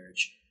great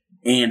marriage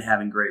and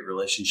having great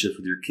relationships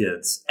with your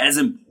kids, as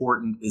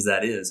important as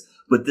that is,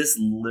 but this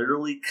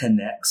literally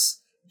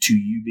connects to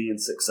you being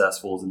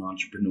successful as an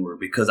entrepreneur.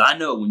 Because I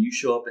know when you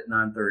show up at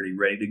 9:30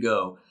 ready to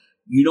go,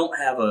 you don't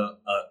have a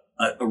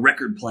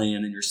record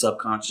plan in your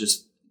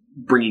subconscious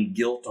bringing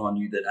guilt on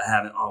you that I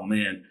haven't, oh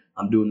man,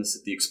 I'm doing this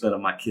at the expense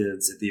of my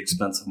kids, at the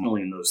expense of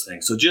money and those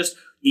things. So just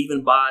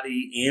even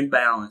body and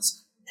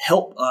balance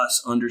help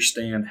us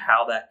understand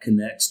how that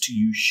connects to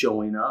you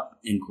showing up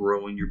and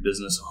growing your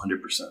business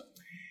 100%.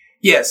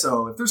 Yeah,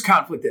 so if there's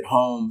conflict at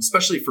home,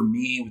 especially for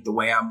me with the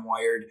way I'm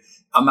wired,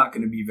 I'm not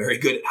going to be very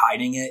good at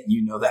hiding it.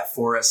 You know that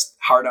Forrest,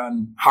 hard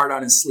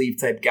on his sleeve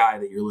type guy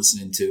that you're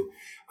listening to.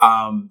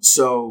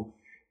 So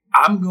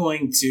I'm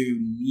going to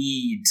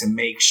need to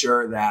make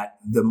sure that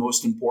the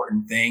most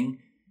important thing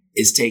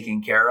is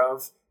taken care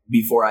of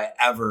before I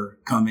ever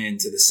come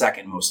into the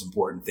second most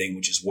important thing,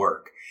 which is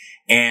work.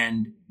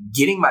 And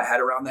getting my head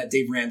around that,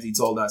 Dave Ramsey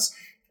told us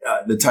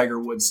the Tiger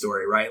Woods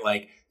story, right?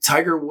 Like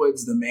Tiger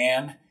Woods, the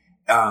man,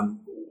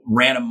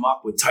 ran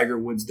amok with Tiger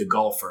Woods, the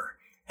golfer,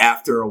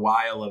 after a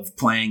while of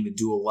playing the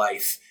dual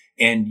life.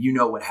 And you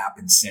know what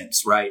happened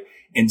since, right?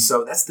 And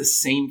so that's the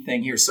same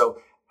thing here. So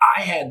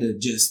I had to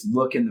just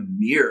look in the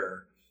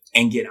mirror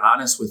and get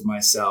honest with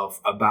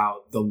myself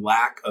about the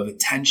lack of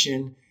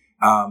attention,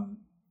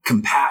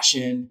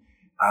 compassion,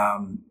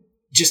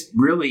 just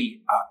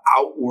really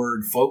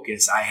outward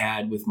focus I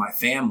had with my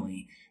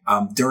family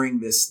during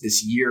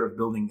this year of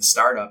building the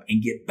startup,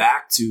 and get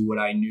back to what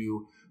I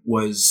knew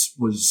was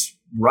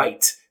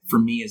right for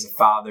me as a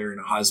father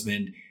and a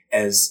husband,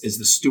 as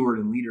the steward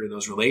and leader of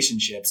those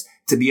relationships,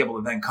 to be able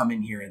to then come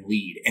in here and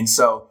lead. And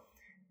so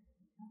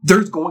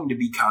there's going to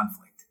be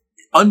conflict.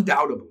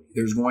 Undoubtedly,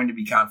 there's going to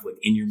be conflict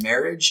in your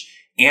marriage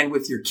and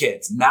with your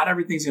kids. Not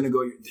everything's going to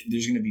go.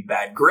 There's going to be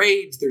bad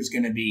grades. There's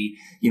going to be,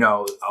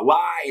 a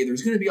lie.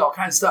 There's going to be all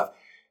kinds of stuff.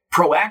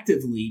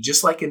 Proactively,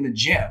 just like in the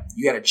gym,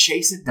 you got to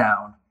chase it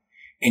down,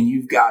 and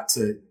you've got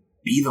to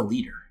be the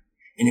leader.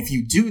 And if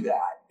you do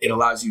that, it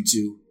allows you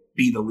to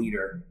be the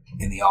leader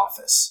in the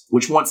office,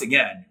 which once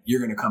again, you're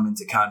going to come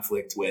into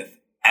conflict with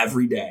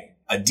every day.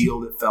 A deal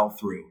that fell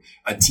through,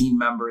 a team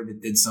member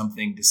that did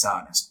something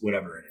dishonest,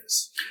 whatever it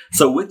is.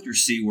 So with your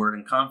C word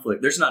and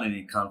conflict, there's not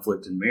any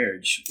conflict in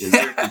marriage, is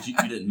there? Because you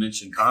didn't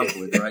mention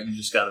conflict, right? You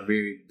just got a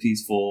very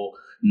peaceful,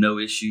 no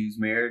issues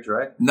marriage,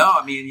 right? No,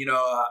 I mean,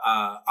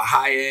 a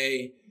high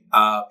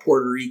A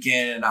Puerto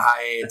Rican, a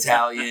high A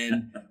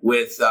Italian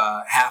with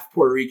half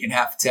Puerto Rican,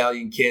 half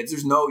Italian kids.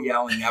 There's no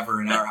yelling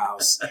ever in our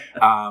house.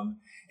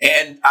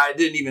 And I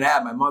didn't even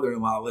have my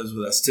mother-in-law lives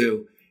with us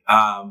too.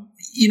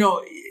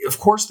 Of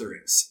course there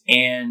is.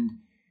 And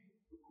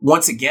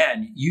once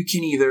again, you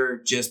can either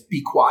just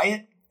be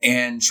quiet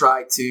and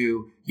try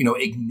to,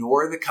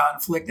 ignore the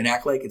conflict and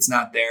act like it's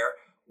not there,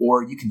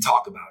 or you can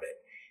talk about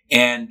it.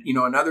 And,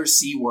 another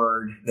C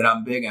word that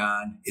I'm big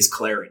on is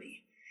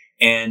clarity.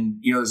 And,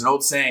 there's an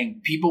old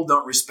saying, people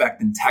don't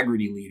respect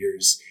integrity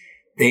leaders.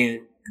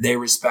 They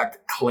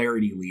respect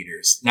clarity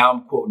leaders. Now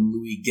I'm quoting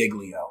Louis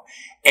Giglio.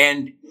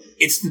 And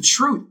it's the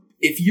truth.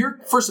 If you're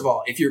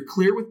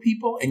clear with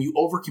people and you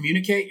over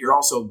communicate, you're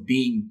also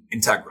being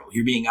integral.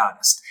 You're being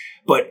honest.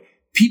 But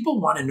people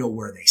want to know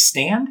where they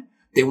stand.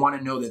 They want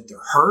to know that they're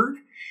heard.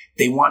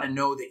 They want to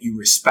know that you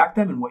respect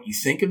them and what you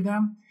think of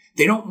them.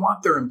 They don't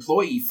want their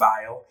employee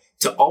file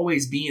to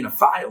always be in a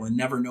file and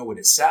never know what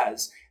it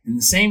says. In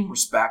the same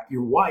respect,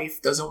 your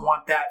wife doesn't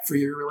want that for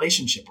your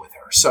relationship with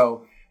her.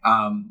 So,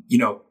 you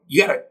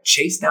got to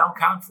chase down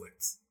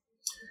conflicts.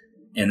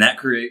 And that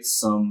creates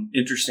some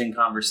interesting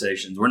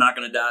conversations we're not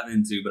going to dive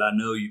into, but I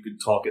know you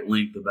could talk at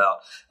length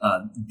about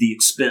the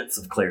expense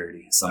of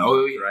clarity.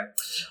 Right?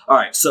 All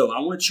right. So I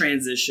want to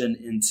transition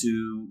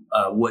into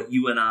what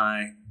you and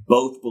I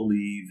both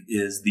believe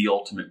is the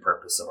ultimate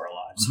purpose of our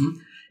lives.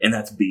 Mm-hmm. And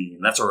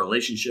that's our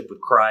relationship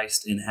with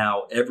Christ, and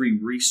how every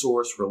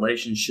resource,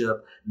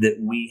 relationship that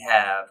we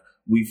have,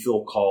 we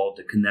feel called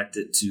to connect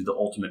it to the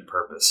ultimate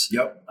purpose.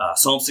 Yep.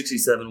 Psalm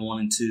 67, 1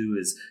 and 2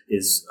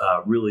 is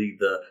really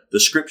the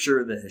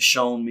scripture that has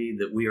shown me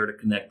that we are to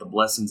connect the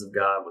blessings of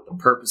God with the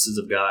purposes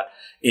of God.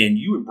 And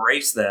you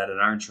embraced that at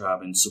Iron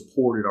Tribe and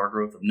supported our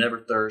growth of Never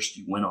Thirst.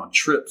 You went on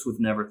trips with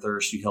Never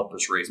Thirst. You helped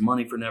us raise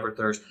money for Never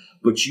Thirst,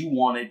 but you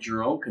wanted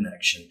your own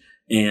connection.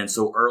 And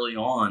so early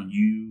on,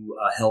 you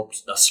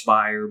helped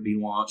Aspire be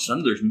launched. I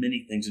know there's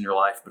many things in your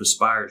life, but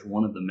Aspire is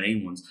one of the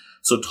main ones.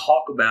 So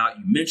talk about,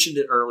 you mentioned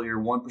it earlier,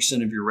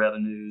 1% of your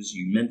revenues,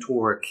 you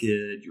mentor a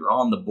kid, you're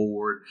on the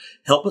board.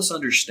 Help us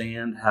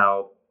understand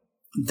how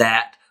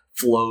that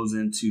flows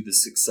into the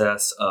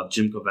success of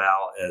Jim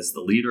Cavale as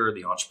the leader,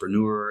 the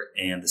entrepreneur,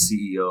 and the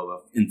CEO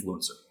of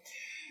Influencer.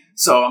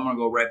 So I'm going to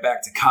go right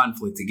back to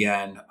conflict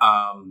again.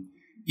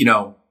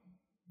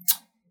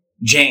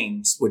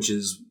 James, which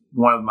is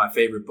one of my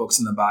favorite books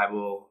in the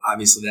Bible.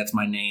 Obviously, that's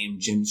my name.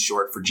 Jim's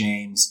short for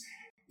James.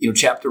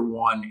 Chapter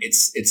 1,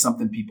 it's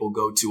something people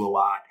go to a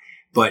lot.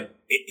 But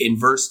in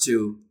verse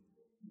 2,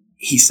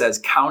 he says,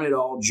 "Count it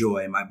all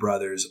joy, my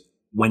brothers,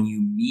 when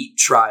you meet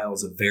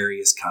trials of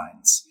various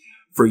kinds.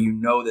 For you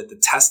know that the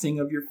testing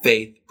of your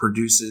faith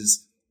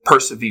produces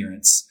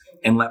perseverance.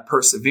 And let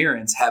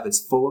perseverance have its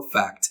full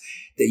effect,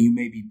 that you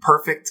may be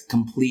perfect,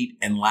 complete,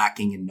 and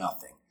lacking in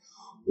nothing."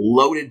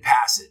 Loaded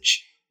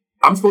passage.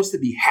 I'm supposed to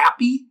be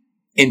happy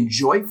and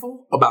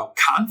joyful about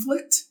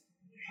conflict.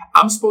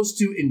 I'm supposed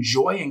to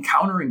enjoy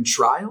encountering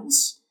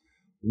trials.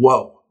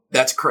 Whoa,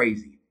 that's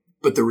crazy.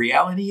 But the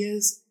reality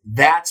is,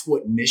 that's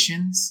what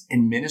missions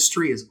and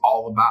ministry is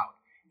all about.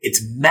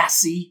 It's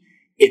messy.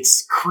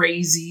 It's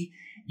crazy.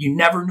 You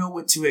never know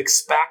what to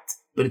expect,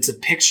 but it's a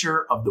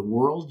picture of the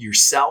world,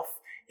 yourself,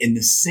 and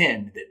the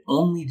sin that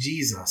only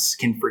Jesus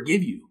can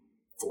forgive you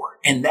for.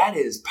 And that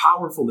is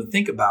powerful to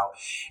think about.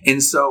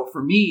 And so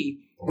for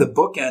me, the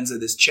bookends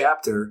of this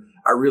chapter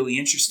are really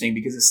interesting,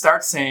 because it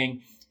starts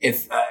saying,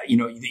 that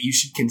you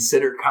should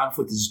consider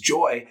conflict as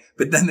joy.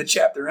 But then the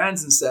chapter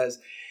ends and says,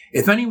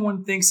 if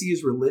anyone thinks he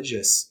is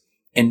religious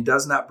and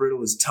does not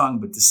bridle his tongue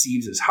but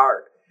deceives his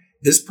heart,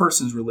 this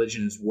person's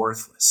religion is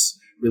worthless.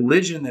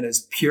 Religion that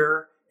is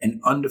pure and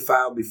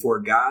undefiled before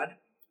God,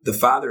 the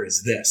Father,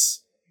 is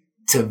this: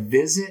 to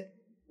visit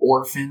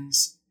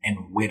orphans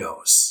and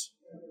widows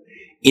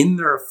in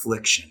their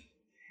affliction,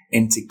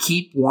 and to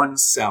keep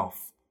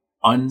oneself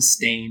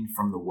unstained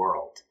from the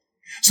world.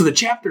 So the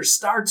chapter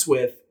starts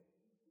with,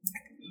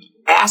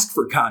 ask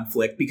for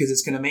conflict because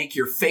it's going to make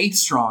your faith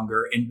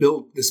stronger and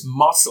build this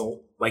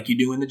muscle like you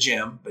do in the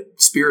gym, but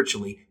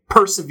spiritually,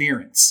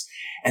 perseverance.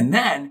 And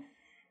then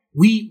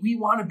we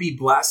want to be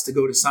blessed, to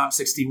go to Psalm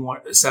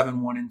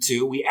 67, 1 and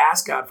 2. We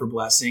ask God for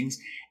blessings.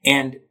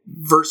 And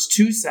verse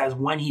 2 says,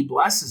 when he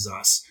blesses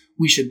us,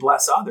 we should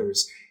bless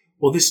others.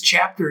 Well, this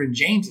chapter in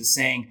James is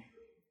saying,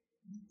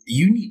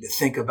 you need to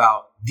think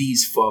about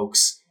these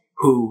folks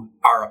who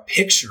are a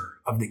picture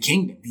of the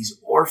kingdom, these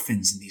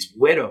orphans and these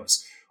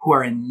widows who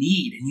are in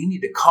need, and you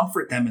need to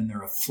comfort them in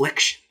their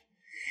affliction.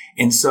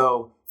 And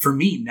so for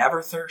me,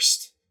 Never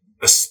Thirst,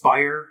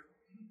 Aspire,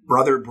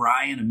 Brother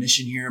Brian, a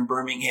mission here in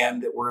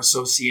Birmingham that we're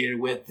associated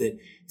with that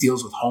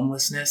deals with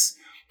homelessness,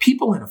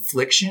 people in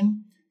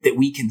affliction that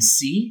we can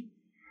see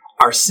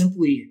are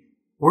simply,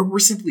 we're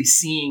simply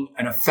seeing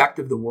an effect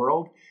of the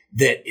world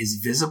that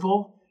is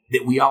visible,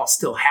 that we all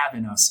still have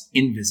in us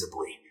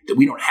invisibly, that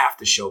we don't have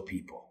to show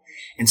people.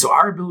 And so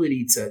our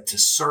ability to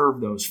serve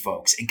those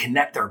folks and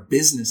connect our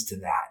business to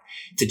that,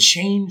 to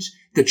change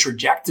the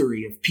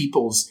trajectory of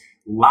people's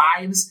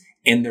lives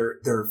and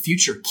their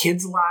future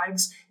kids'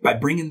 lives by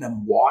bringing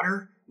them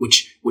water,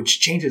 which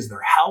changes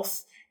their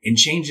health and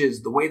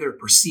changes the way they're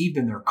perceived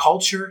in their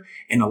culture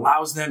and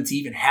allows them to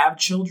even have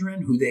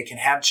children who they can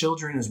have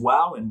children as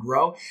well and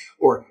grow,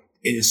 or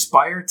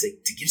aspire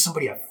to give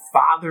somebody a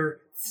father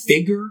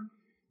figure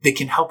that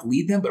can help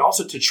lead them, but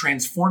also to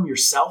transform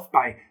yourself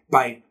by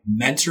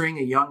mentoring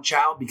a young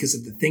child because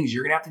of the things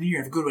you're going to have to do.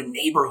 You're going to have to go to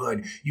a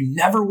neighborhood you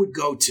never would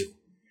go to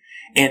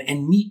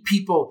and meet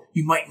people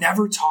you might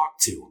never talk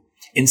to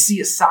and see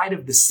a side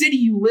of the city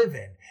you live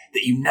in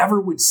that you never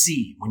would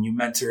see when you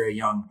mentor a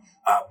young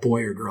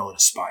boy or girl at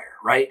Aspire,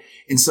 right?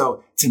 And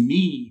so to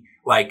me,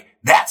 like,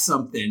 that's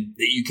something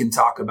that you can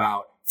talk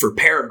about for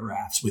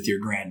paragraphs with your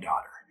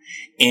granddaughter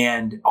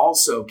and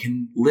also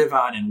can live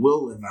on and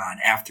will live on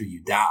after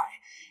you die.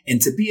 And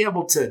to be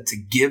able to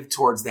give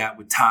towards that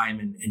with time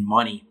and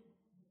money,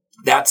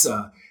 that's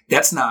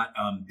not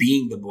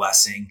being the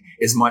blessing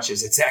as much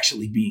as it's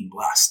actually being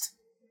blessed.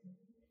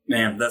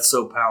 Man, that's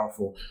so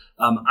powerful.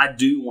 I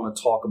do want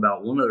to talk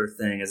about one other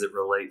thing as it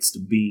relates to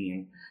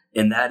being,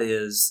 and that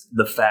is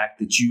the fact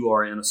that you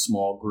are in a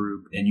small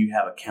group and you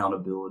have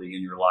accountability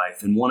in your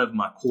life. And one of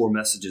my core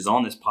messages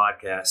on this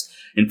podcast,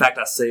 in fact,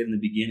 I say it in the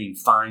beginning,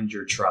 find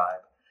your tribe.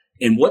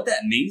 And what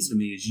that means to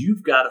me is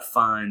you've got to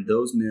find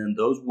those men,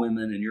 those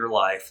women in your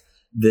life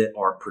that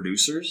are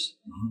producers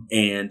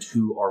and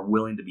who are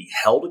willing to be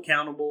held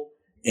accountable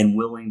and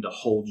willing to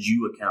hold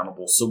you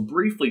accountable. So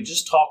briefly,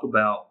 just talk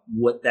about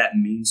what that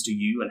means to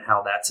you and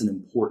how that's an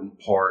important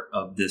part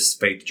of this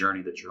faith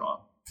journey that you're on.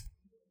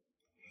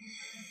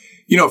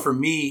 You know, for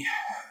me,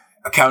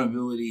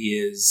 accountability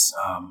is,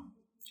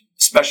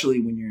 especially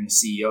when you're in a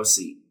CEO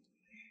seat,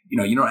 you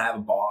know, you don't have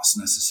a boss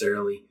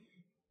necessarily.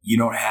 You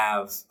don't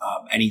have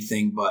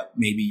anything but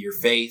maybe your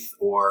faith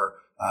or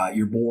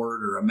your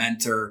board or a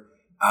mentor.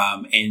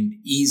 And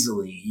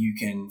easily you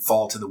can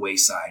fall to the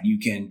wayside. You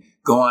can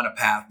go on a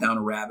path down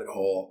a rabbit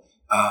hole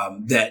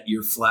that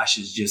your flesh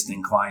is just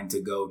inclined to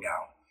go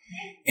down.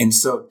 And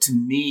so to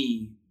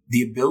me,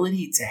 the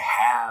ability to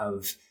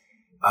have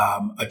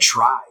a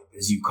tribe,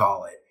 as you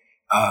call it,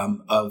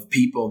 of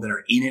people that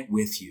are in it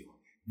with you,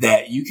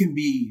 that you can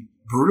be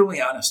brutally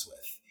honest with,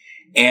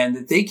 and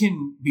that they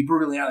can be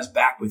brutally honest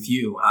back with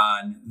you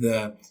on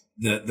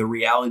the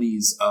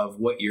realities of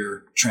what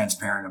you're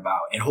transparent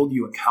about and hold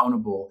you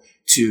accountable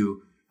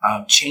to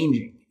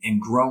changing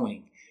and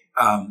growing.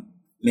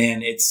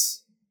 Man,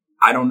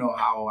 I don't know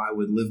how I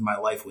would live my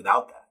life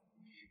without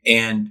that.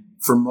 And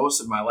for most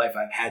of my life,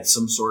 I've had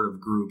some sort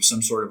of group,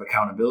 some sort of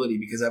accountability,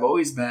 because I've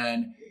always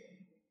been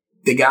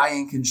the guy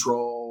in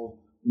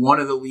control,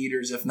 one of the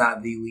leaders, if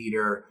not the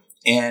leader,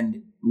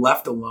 and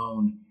left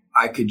alone,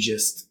 I could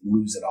just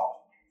lose it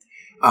all.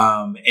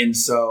 And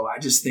so I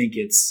just think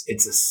it's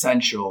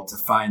essential to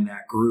find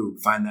that group,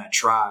 find that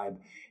tribe,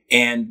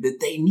 and that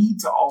they need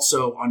to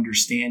also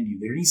understand you.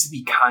 There needs to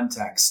be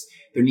context.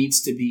 There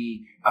needs to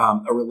be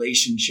a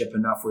relationship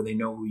enough where they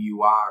know who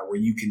you are, where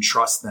you can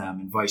trust them,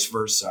 and vice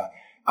versa.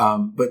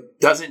 But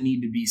doesn't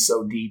need to be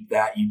so deep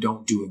that you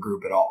don't do a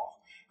group at all.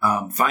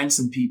 Find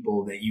some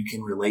people that you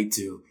can relate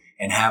to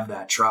and have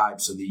that tribe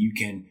so that you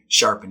can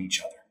sharpen each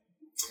other.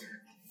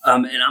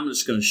 And I'm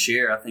just going to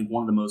share, I think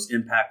one of the most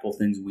impactful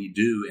things we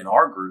do in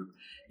our group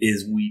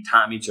is we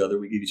time each other.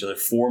 We give each other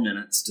 4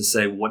 minutes to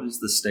say, what is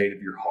the state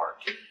of your heart?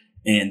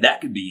 And that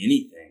could be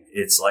anything.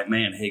 It's like,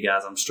 man, hey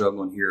guys, I'm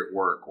struggling here at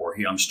work, or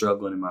hey, I'm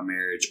struggling in my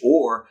marriage,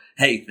 or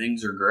hey,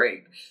 things are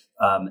great.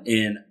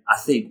 And I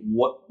think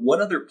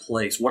what other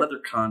place, what other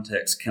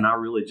context can I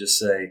really just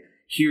say,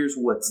 here's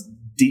what's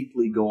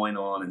deeply going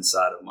on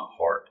inside of my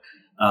heart.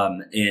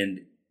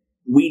 And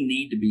we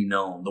need to be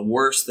known. The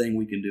worst thing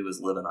we can do is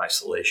live in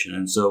isolation.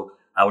 And so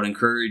I would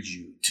encourage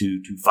you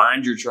to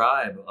find your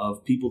tribe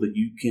of people that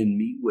you can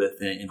meet with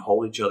and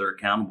hold each other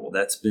accountable.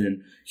 That's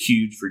been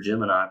huge for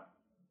Jim and I.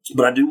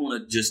 But I do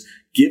want to just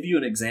give you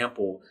an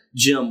example.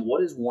 Jim,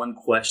 what is one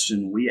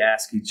question we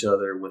ask each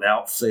other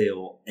without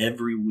fail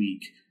every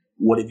week?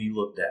 What have you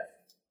looked at?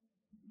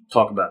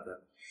 Talk about that.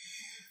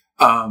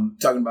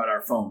 Talking about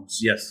our phones.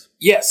 Yes.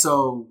 Yeah.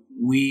 So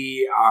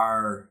we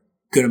are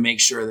going to make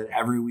sure that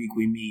every week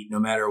we meet, no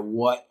matter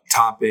what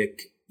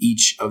topic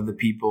each of the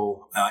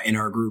people in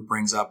our group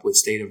brings up with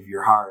State of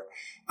Your Heart,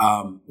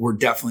 we're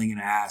definitely going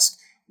to ask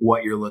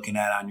what you're looking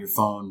at on your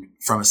phone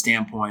from a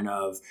standpoint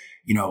of,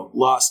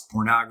 lust,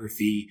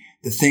 pornography,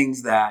 the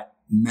things that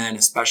men,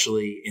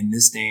 especially in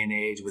this day and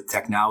age with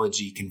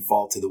technology, can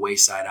fall to the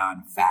wayside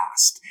on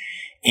fast.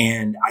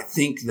 And I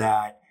think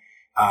that,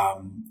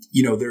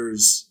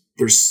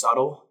 there's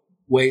subtle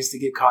ways to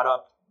get caught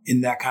up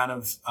in that kind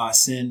of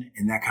sin,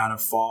 in that kind of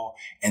fall.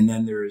 And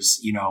then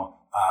there's,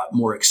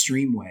 more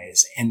extreme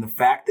ways. And the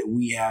fact that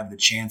we have the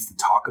chance to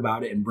talk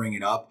about it and bring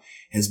it up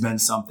has been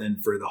something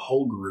for the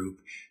whole group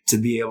to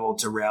be able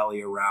to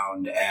rally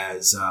around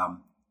as a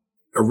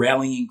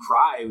rallying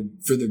cry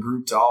for the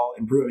group to all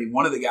improve. I mean,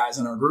 one of the guys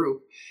in our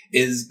group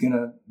is going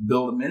to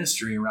build a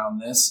ministry around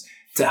this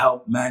to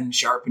help men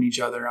sharpen each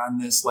other on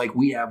this, like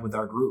we have with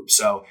our group.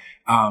 So,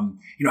 I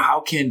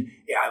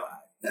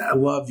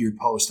loved your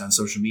post on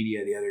social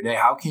media the other day.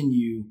 How can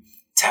you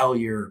tell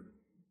your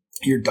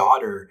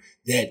daughter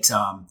that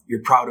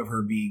you're proud of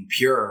her being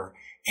pure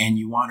and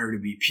you want her to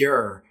be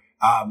pure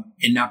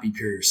and not be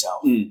pure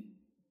yourself?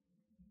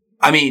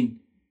 I mean,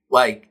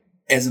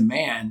 as a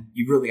man,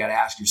 you really got to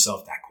ask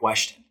yourself that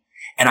question.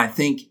 And I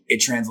think it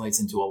translates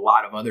into a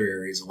lot of other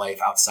areas of life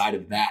outside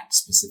of that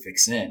specific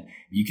sin.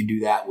 You can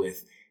do that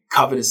with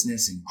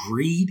covetousness and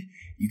greed.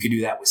 You can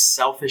do that with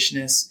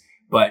selfishness.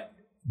 But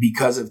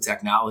because of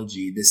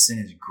technology, this sin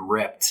has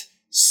gripped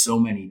so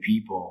many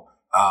people,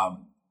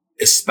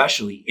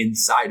 especially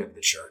inside of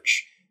the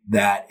church,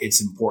 that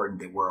it's important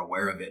that we're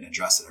aware of it and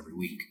address it every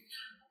week.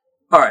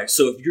 All right.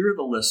 So if you're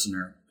the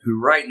listener who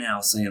right now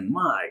is saying,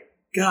 my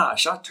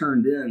gosh, I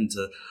turned in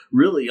to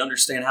really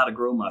understand how to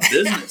grow my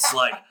business.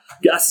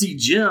 I see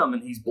Jim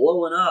and he's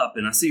blowing up,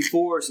 and I see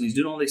Forrest and he's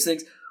doing all these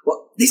things.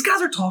 Well, these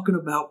guys are talking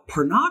about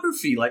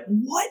pornography.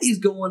 What is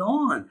going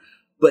on?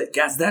 But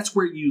guys, that's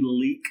where you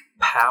leak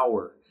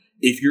power.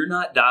 If you're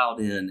not dialed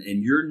in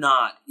and you're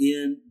not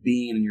in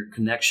being in your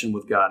connection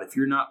with God, if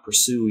you're not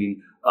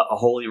pursuing a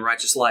holy and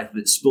righteous life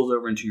that spills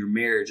over into your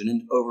marriage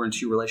and over into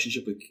your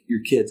relationship with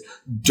your kids,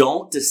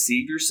 don't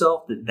deceive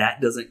yourself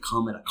that doesn't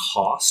come at a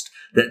cost,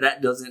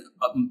 that doesn't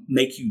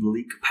make you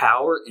leak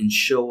power and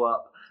show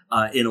up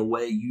in a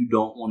way you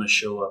don't want to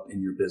show up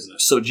in your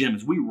business. So, Jim,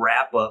 as we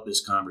wrap up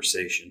this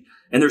conversation,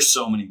 and there's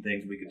so many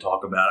things we could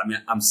talk about. I mean,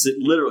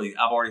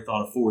 I've already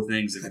thought of 4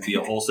 things that could be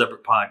a whole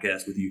separate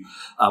podcast with you.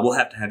 We'll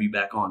have to have you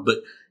back on. But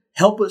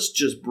help us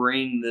just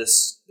bring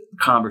this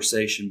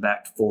conversation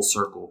back to full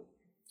circle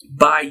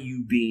by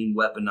you being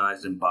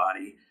weaponized in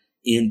body,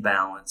 in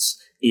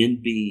balance,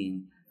 in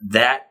being.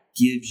 That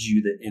gives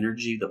you the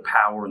energy, the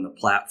power, and the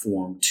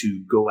platform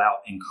to go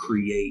out and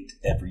create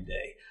every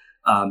day.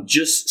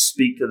 Just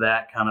speak to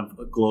that kind of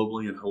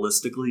globally and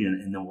holistically,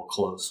 and then we'll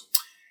close.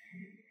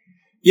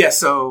 Yeah,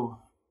 so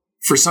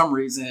for some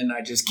reason,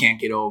 I just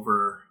can't get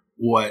over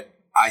what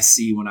I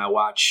see when I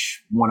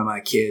watch one of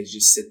my kids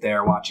just sit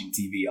there watching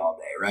TV all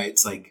day, right?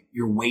 It's like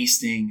you're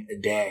wasting a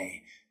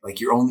day.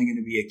 You're only going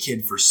to be a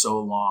kid for so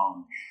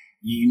long.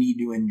 You need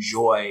to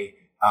enjoy,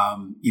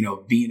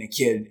 being a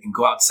kid and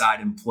go outside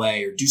and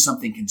play or do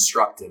something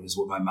constructive is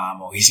what my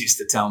mom always used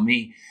to tell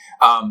me.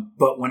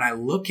 But when I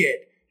look at,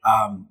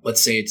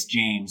 let's say it's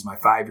James, my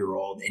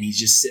 5-year-old, and he's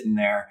just sitting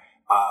there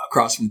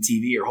across from the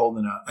TV or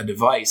holding a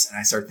device, and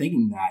I start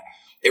thinking that,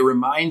 it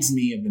reminds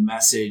me of the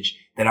message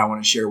that I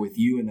want to share with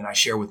you and that I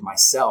share with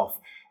myself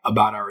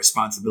about our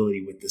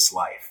responsibility with this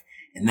life.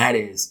 And that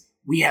is,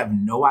 we have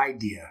no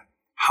idea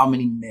how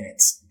many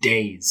minutes,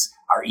 days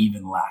are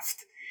even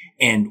left.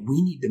 And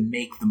we need to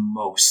make the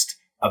most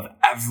of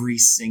every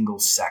single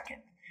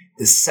second.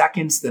 The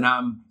seconds that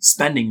I'm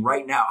spending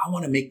right now, I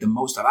want to make the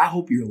most of. I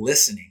hope you're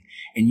listening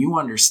and you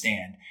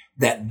understand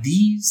that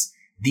these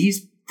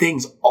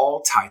things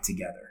all tie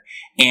together.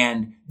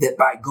 And that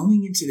by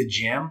going into the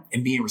gym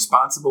and being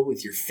responsible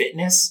with your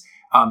fitness,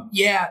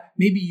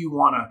 maybe you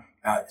want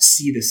to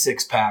see the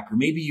 6-pack, or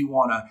maybe you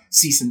want to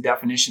see some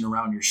definition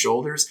around your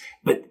shoulders,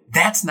 but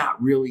that's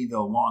not really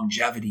the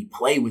longevity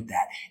play with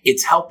that.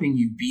 It's helping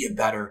you be a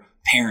better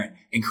parent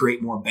and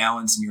create more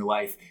balance in your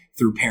life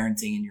through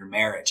parenting in your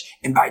marriage.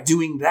 And by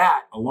doing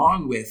that,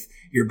 along with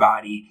your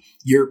body,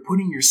 you're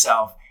putting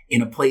yourself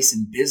in a place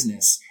in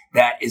business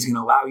that is going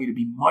to allow you to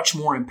be much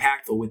more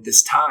impactful with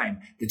this time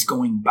that's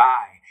going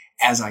by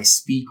as I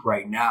speak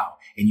right now.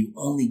 And you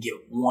only get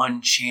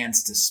one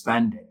chance to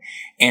spend it.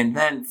 And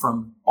then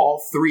from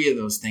all 3 of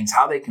those things,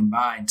 how they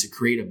combine to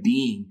create a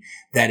being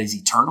that is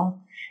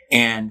eternal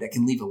and that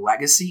can leave a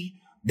legacy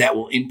that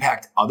will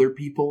impact other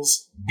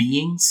people's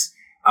beings.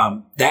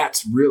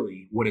 That's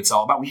really what it's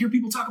all about. We hear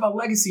people talk about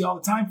legacy all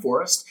the time,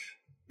 Forrest.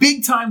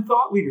 Big time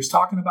thought leaders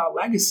talking about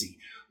legacy.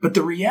 But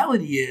the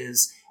reality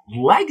is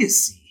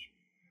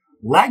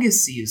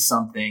Legacy is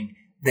something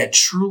that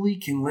truly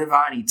can live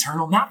on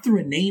eternal, not through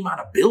a name on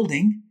a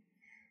building.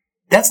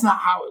 That's not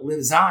how it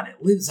lives on.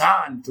 It lives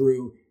on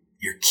through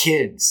your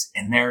kids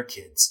and their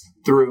kids,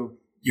 through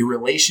your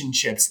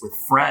relationships with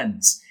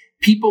friends,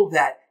 people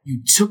that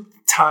you took the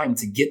time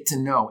to get to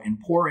know and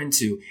pour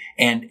into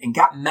and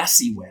got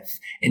messy with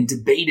and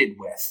debated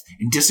with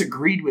and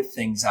disagreed with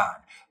things on,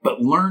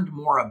 but learned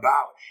more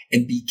about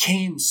and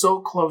became so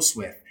close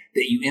with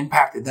that you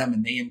impacted them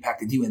and they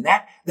impacted you. And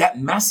that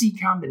messy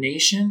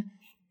combination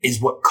is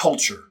what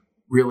culture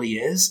really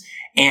is.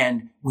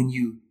 And when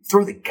you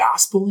throw the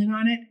gospel in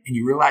on it and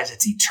you realize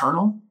it's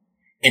eternal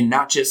and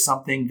not just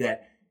something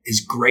that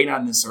is great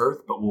on this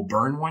earth but will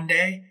burn one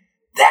day,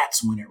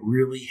 that's when it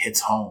really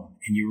hits home.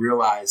 And you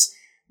realize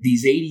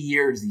these 80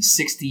 years, these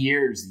 60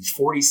 years, these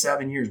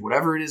 47 years,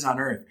 whatever it is on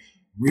earth,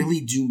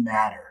 really do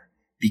matter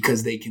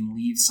because they can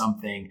leave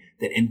something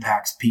that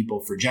impacts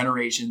people for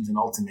generations and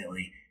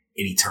ultimately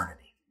in eternity.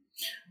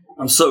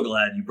 I'm so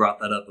glad you brought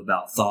that up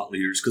about thought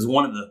leaders, because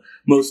one of the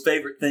most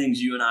favorite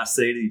things you and I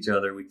say to each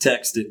other, we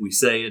text it, we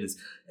say it, is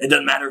it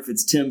doesn't matter if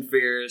it's Tim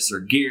Ferriss or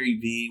Gary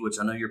Vee, which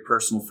I know you're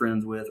personal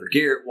friends with, or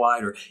Garrett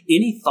White, or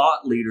any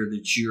thought leader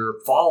that you're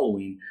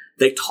following,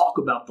 they talk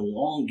about the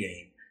long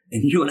game.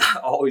 And you and I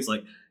always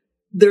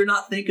they're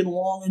not thinking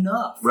long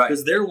enough, right?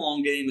 Because their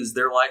long game is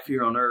their life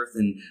here on earth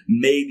and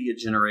maybe a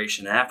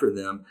generation after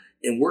them.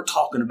 And we're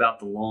talking about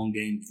the long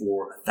game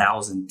for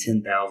 1,000,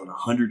 10,000,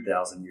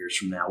 100,000 years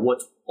from now.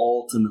 What's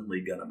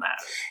ultimately going to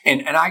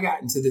matter? And I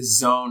got into this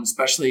zone,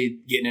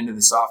 especially getting into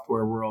the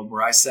software world,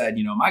 where I said,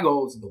 my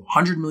goal is to build a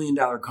 $100 million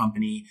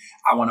company.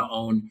 I want to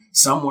own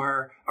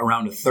somewhere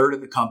around a third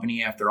of the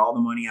company after all the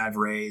money I've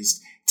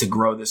raised to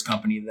grow this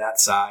company to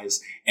that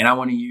size. And I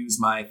want to use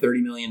my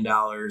 $30 million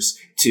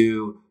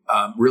to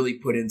really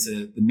put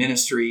into the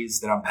ministries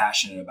that I'm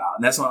passionate about.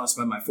 And that's what I want to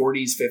spend my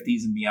 40s,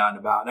 50s, and beyond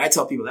about. And I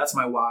tell people that's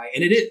my why.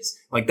 And it is.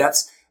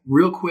 That's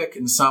real quick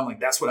and some,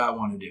 that's what I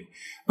want to do.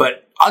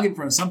 But I'll get in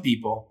front of some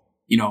people,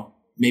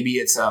 maybe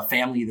it's a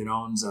family that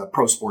owns a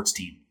pro sports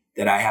team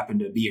that I happen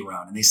to be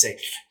around. And they say,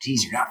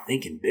 geez, you're not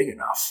thinking big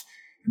enough.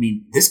 I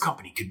mean, this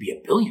company could be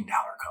 $1 billion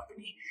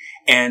company.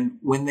 And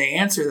when they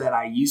answer that,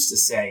 I used to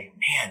say,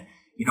 man,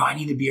 I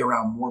need to be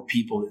around more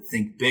people that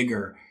think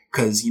bigger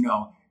because,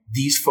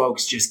 these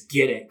folks just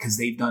get it because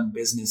they've done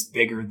business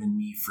bigger than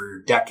me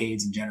for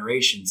decades and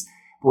generations.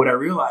 But what I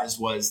realized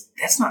was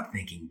that's not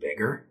thinking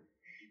bigger.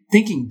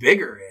 Thinking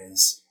bigger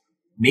is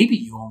maybe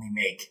you only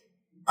make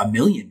 $1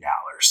 million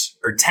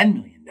or $10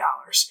 million,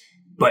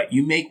 but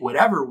you make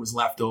whatever was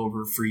left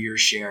over for your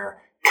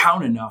share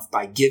count enough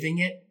by giving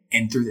it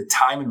and through the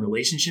time and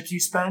relationships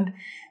you spend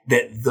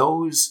that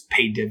those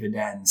pay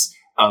dividends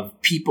of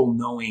people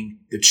knowing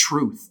the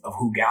truth of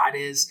who God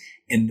is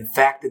and the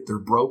fact that they're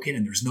broken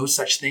and there's no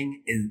such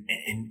thing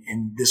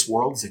in this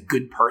world as a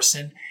good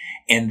person,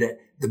 and that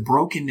the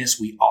brokenness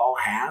we all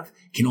have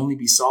can only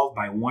be solved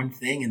by one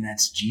thing, and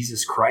that's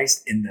Jesus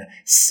Christ and the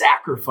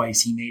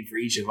sacrifice he made for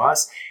each of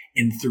us.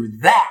 And through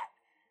that,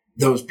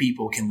 those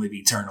people can live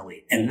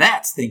eternally. And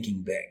that's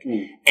thinking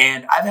big.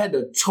 And I've had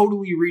to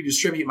totally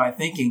redistribute my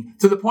thinking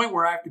to the point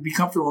where I have to be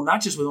comfortable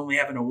not just with only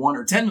having a $1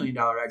 or $10 million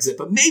exit,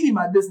 but maybe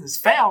my business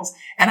fails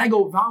and I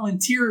go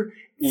volunteer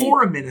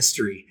for a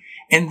ministry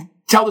and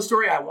tell the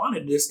story. I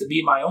wanted this to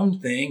be my own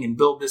thing and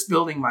build this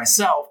building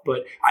myself,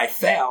 but I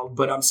failed,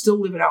 but I'm still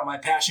living out my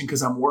passion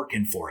because I'm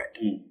working for it.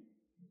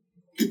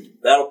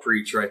 That'll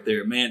preach right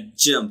there. Man,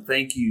 Jim,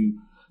 thank you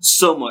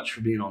so much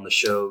for being on the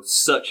show.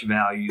 Such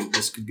value.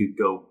 This could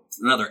go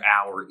another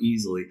hour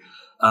easily.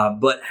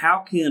 But how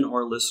can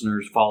our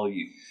listeners follow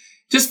you?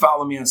 Just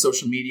follow me on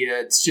social media.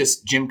 It's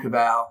just Jim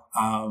Cavale.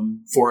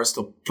 Forrest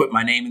will put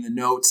my name in the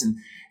notes, and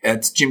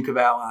it's Jim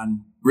Cavale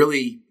on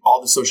really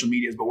all the social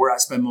medias. But where I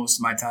spend most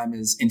of my time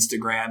is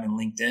Instagram and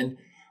LinkedIn.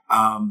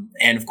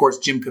 And of course,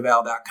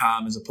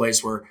 jimcavale.com is a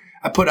place where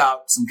I put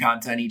out some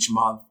content each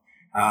month.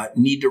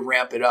 Need to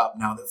ramp it up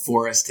now that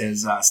Forrest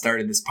has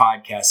started this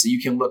podcast. So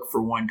you can look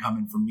for one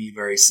coming from me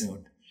very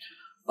soon.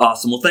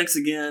 Awesome. Well, thanks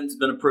again. It's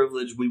been a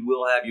privilege. We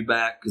will have you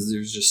back because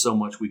there's just so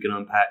much we can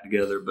unpack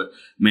together. But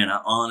man, I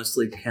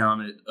honestly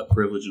count it a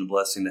privilege and a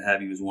blessing to have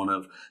you as one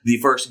of the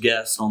first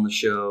guests on the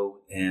show.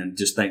 And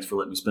just thanks for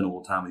letting me spend a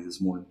little time with you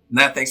this morning.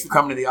 Matt, thanks for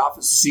coming to the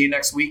office. See you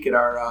next week at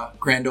our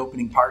grand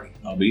opening party.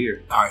 I'll be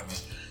here. All right, man.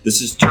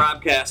 This is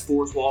Tribecast,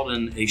 Forrest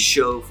Walden, a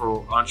show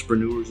for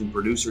entrepreneurs and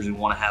producers who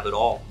want to have it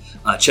all.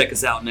 Check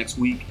us out next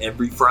week.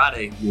 Every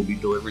Friday, we'll be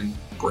delivering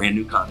brand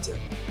new content.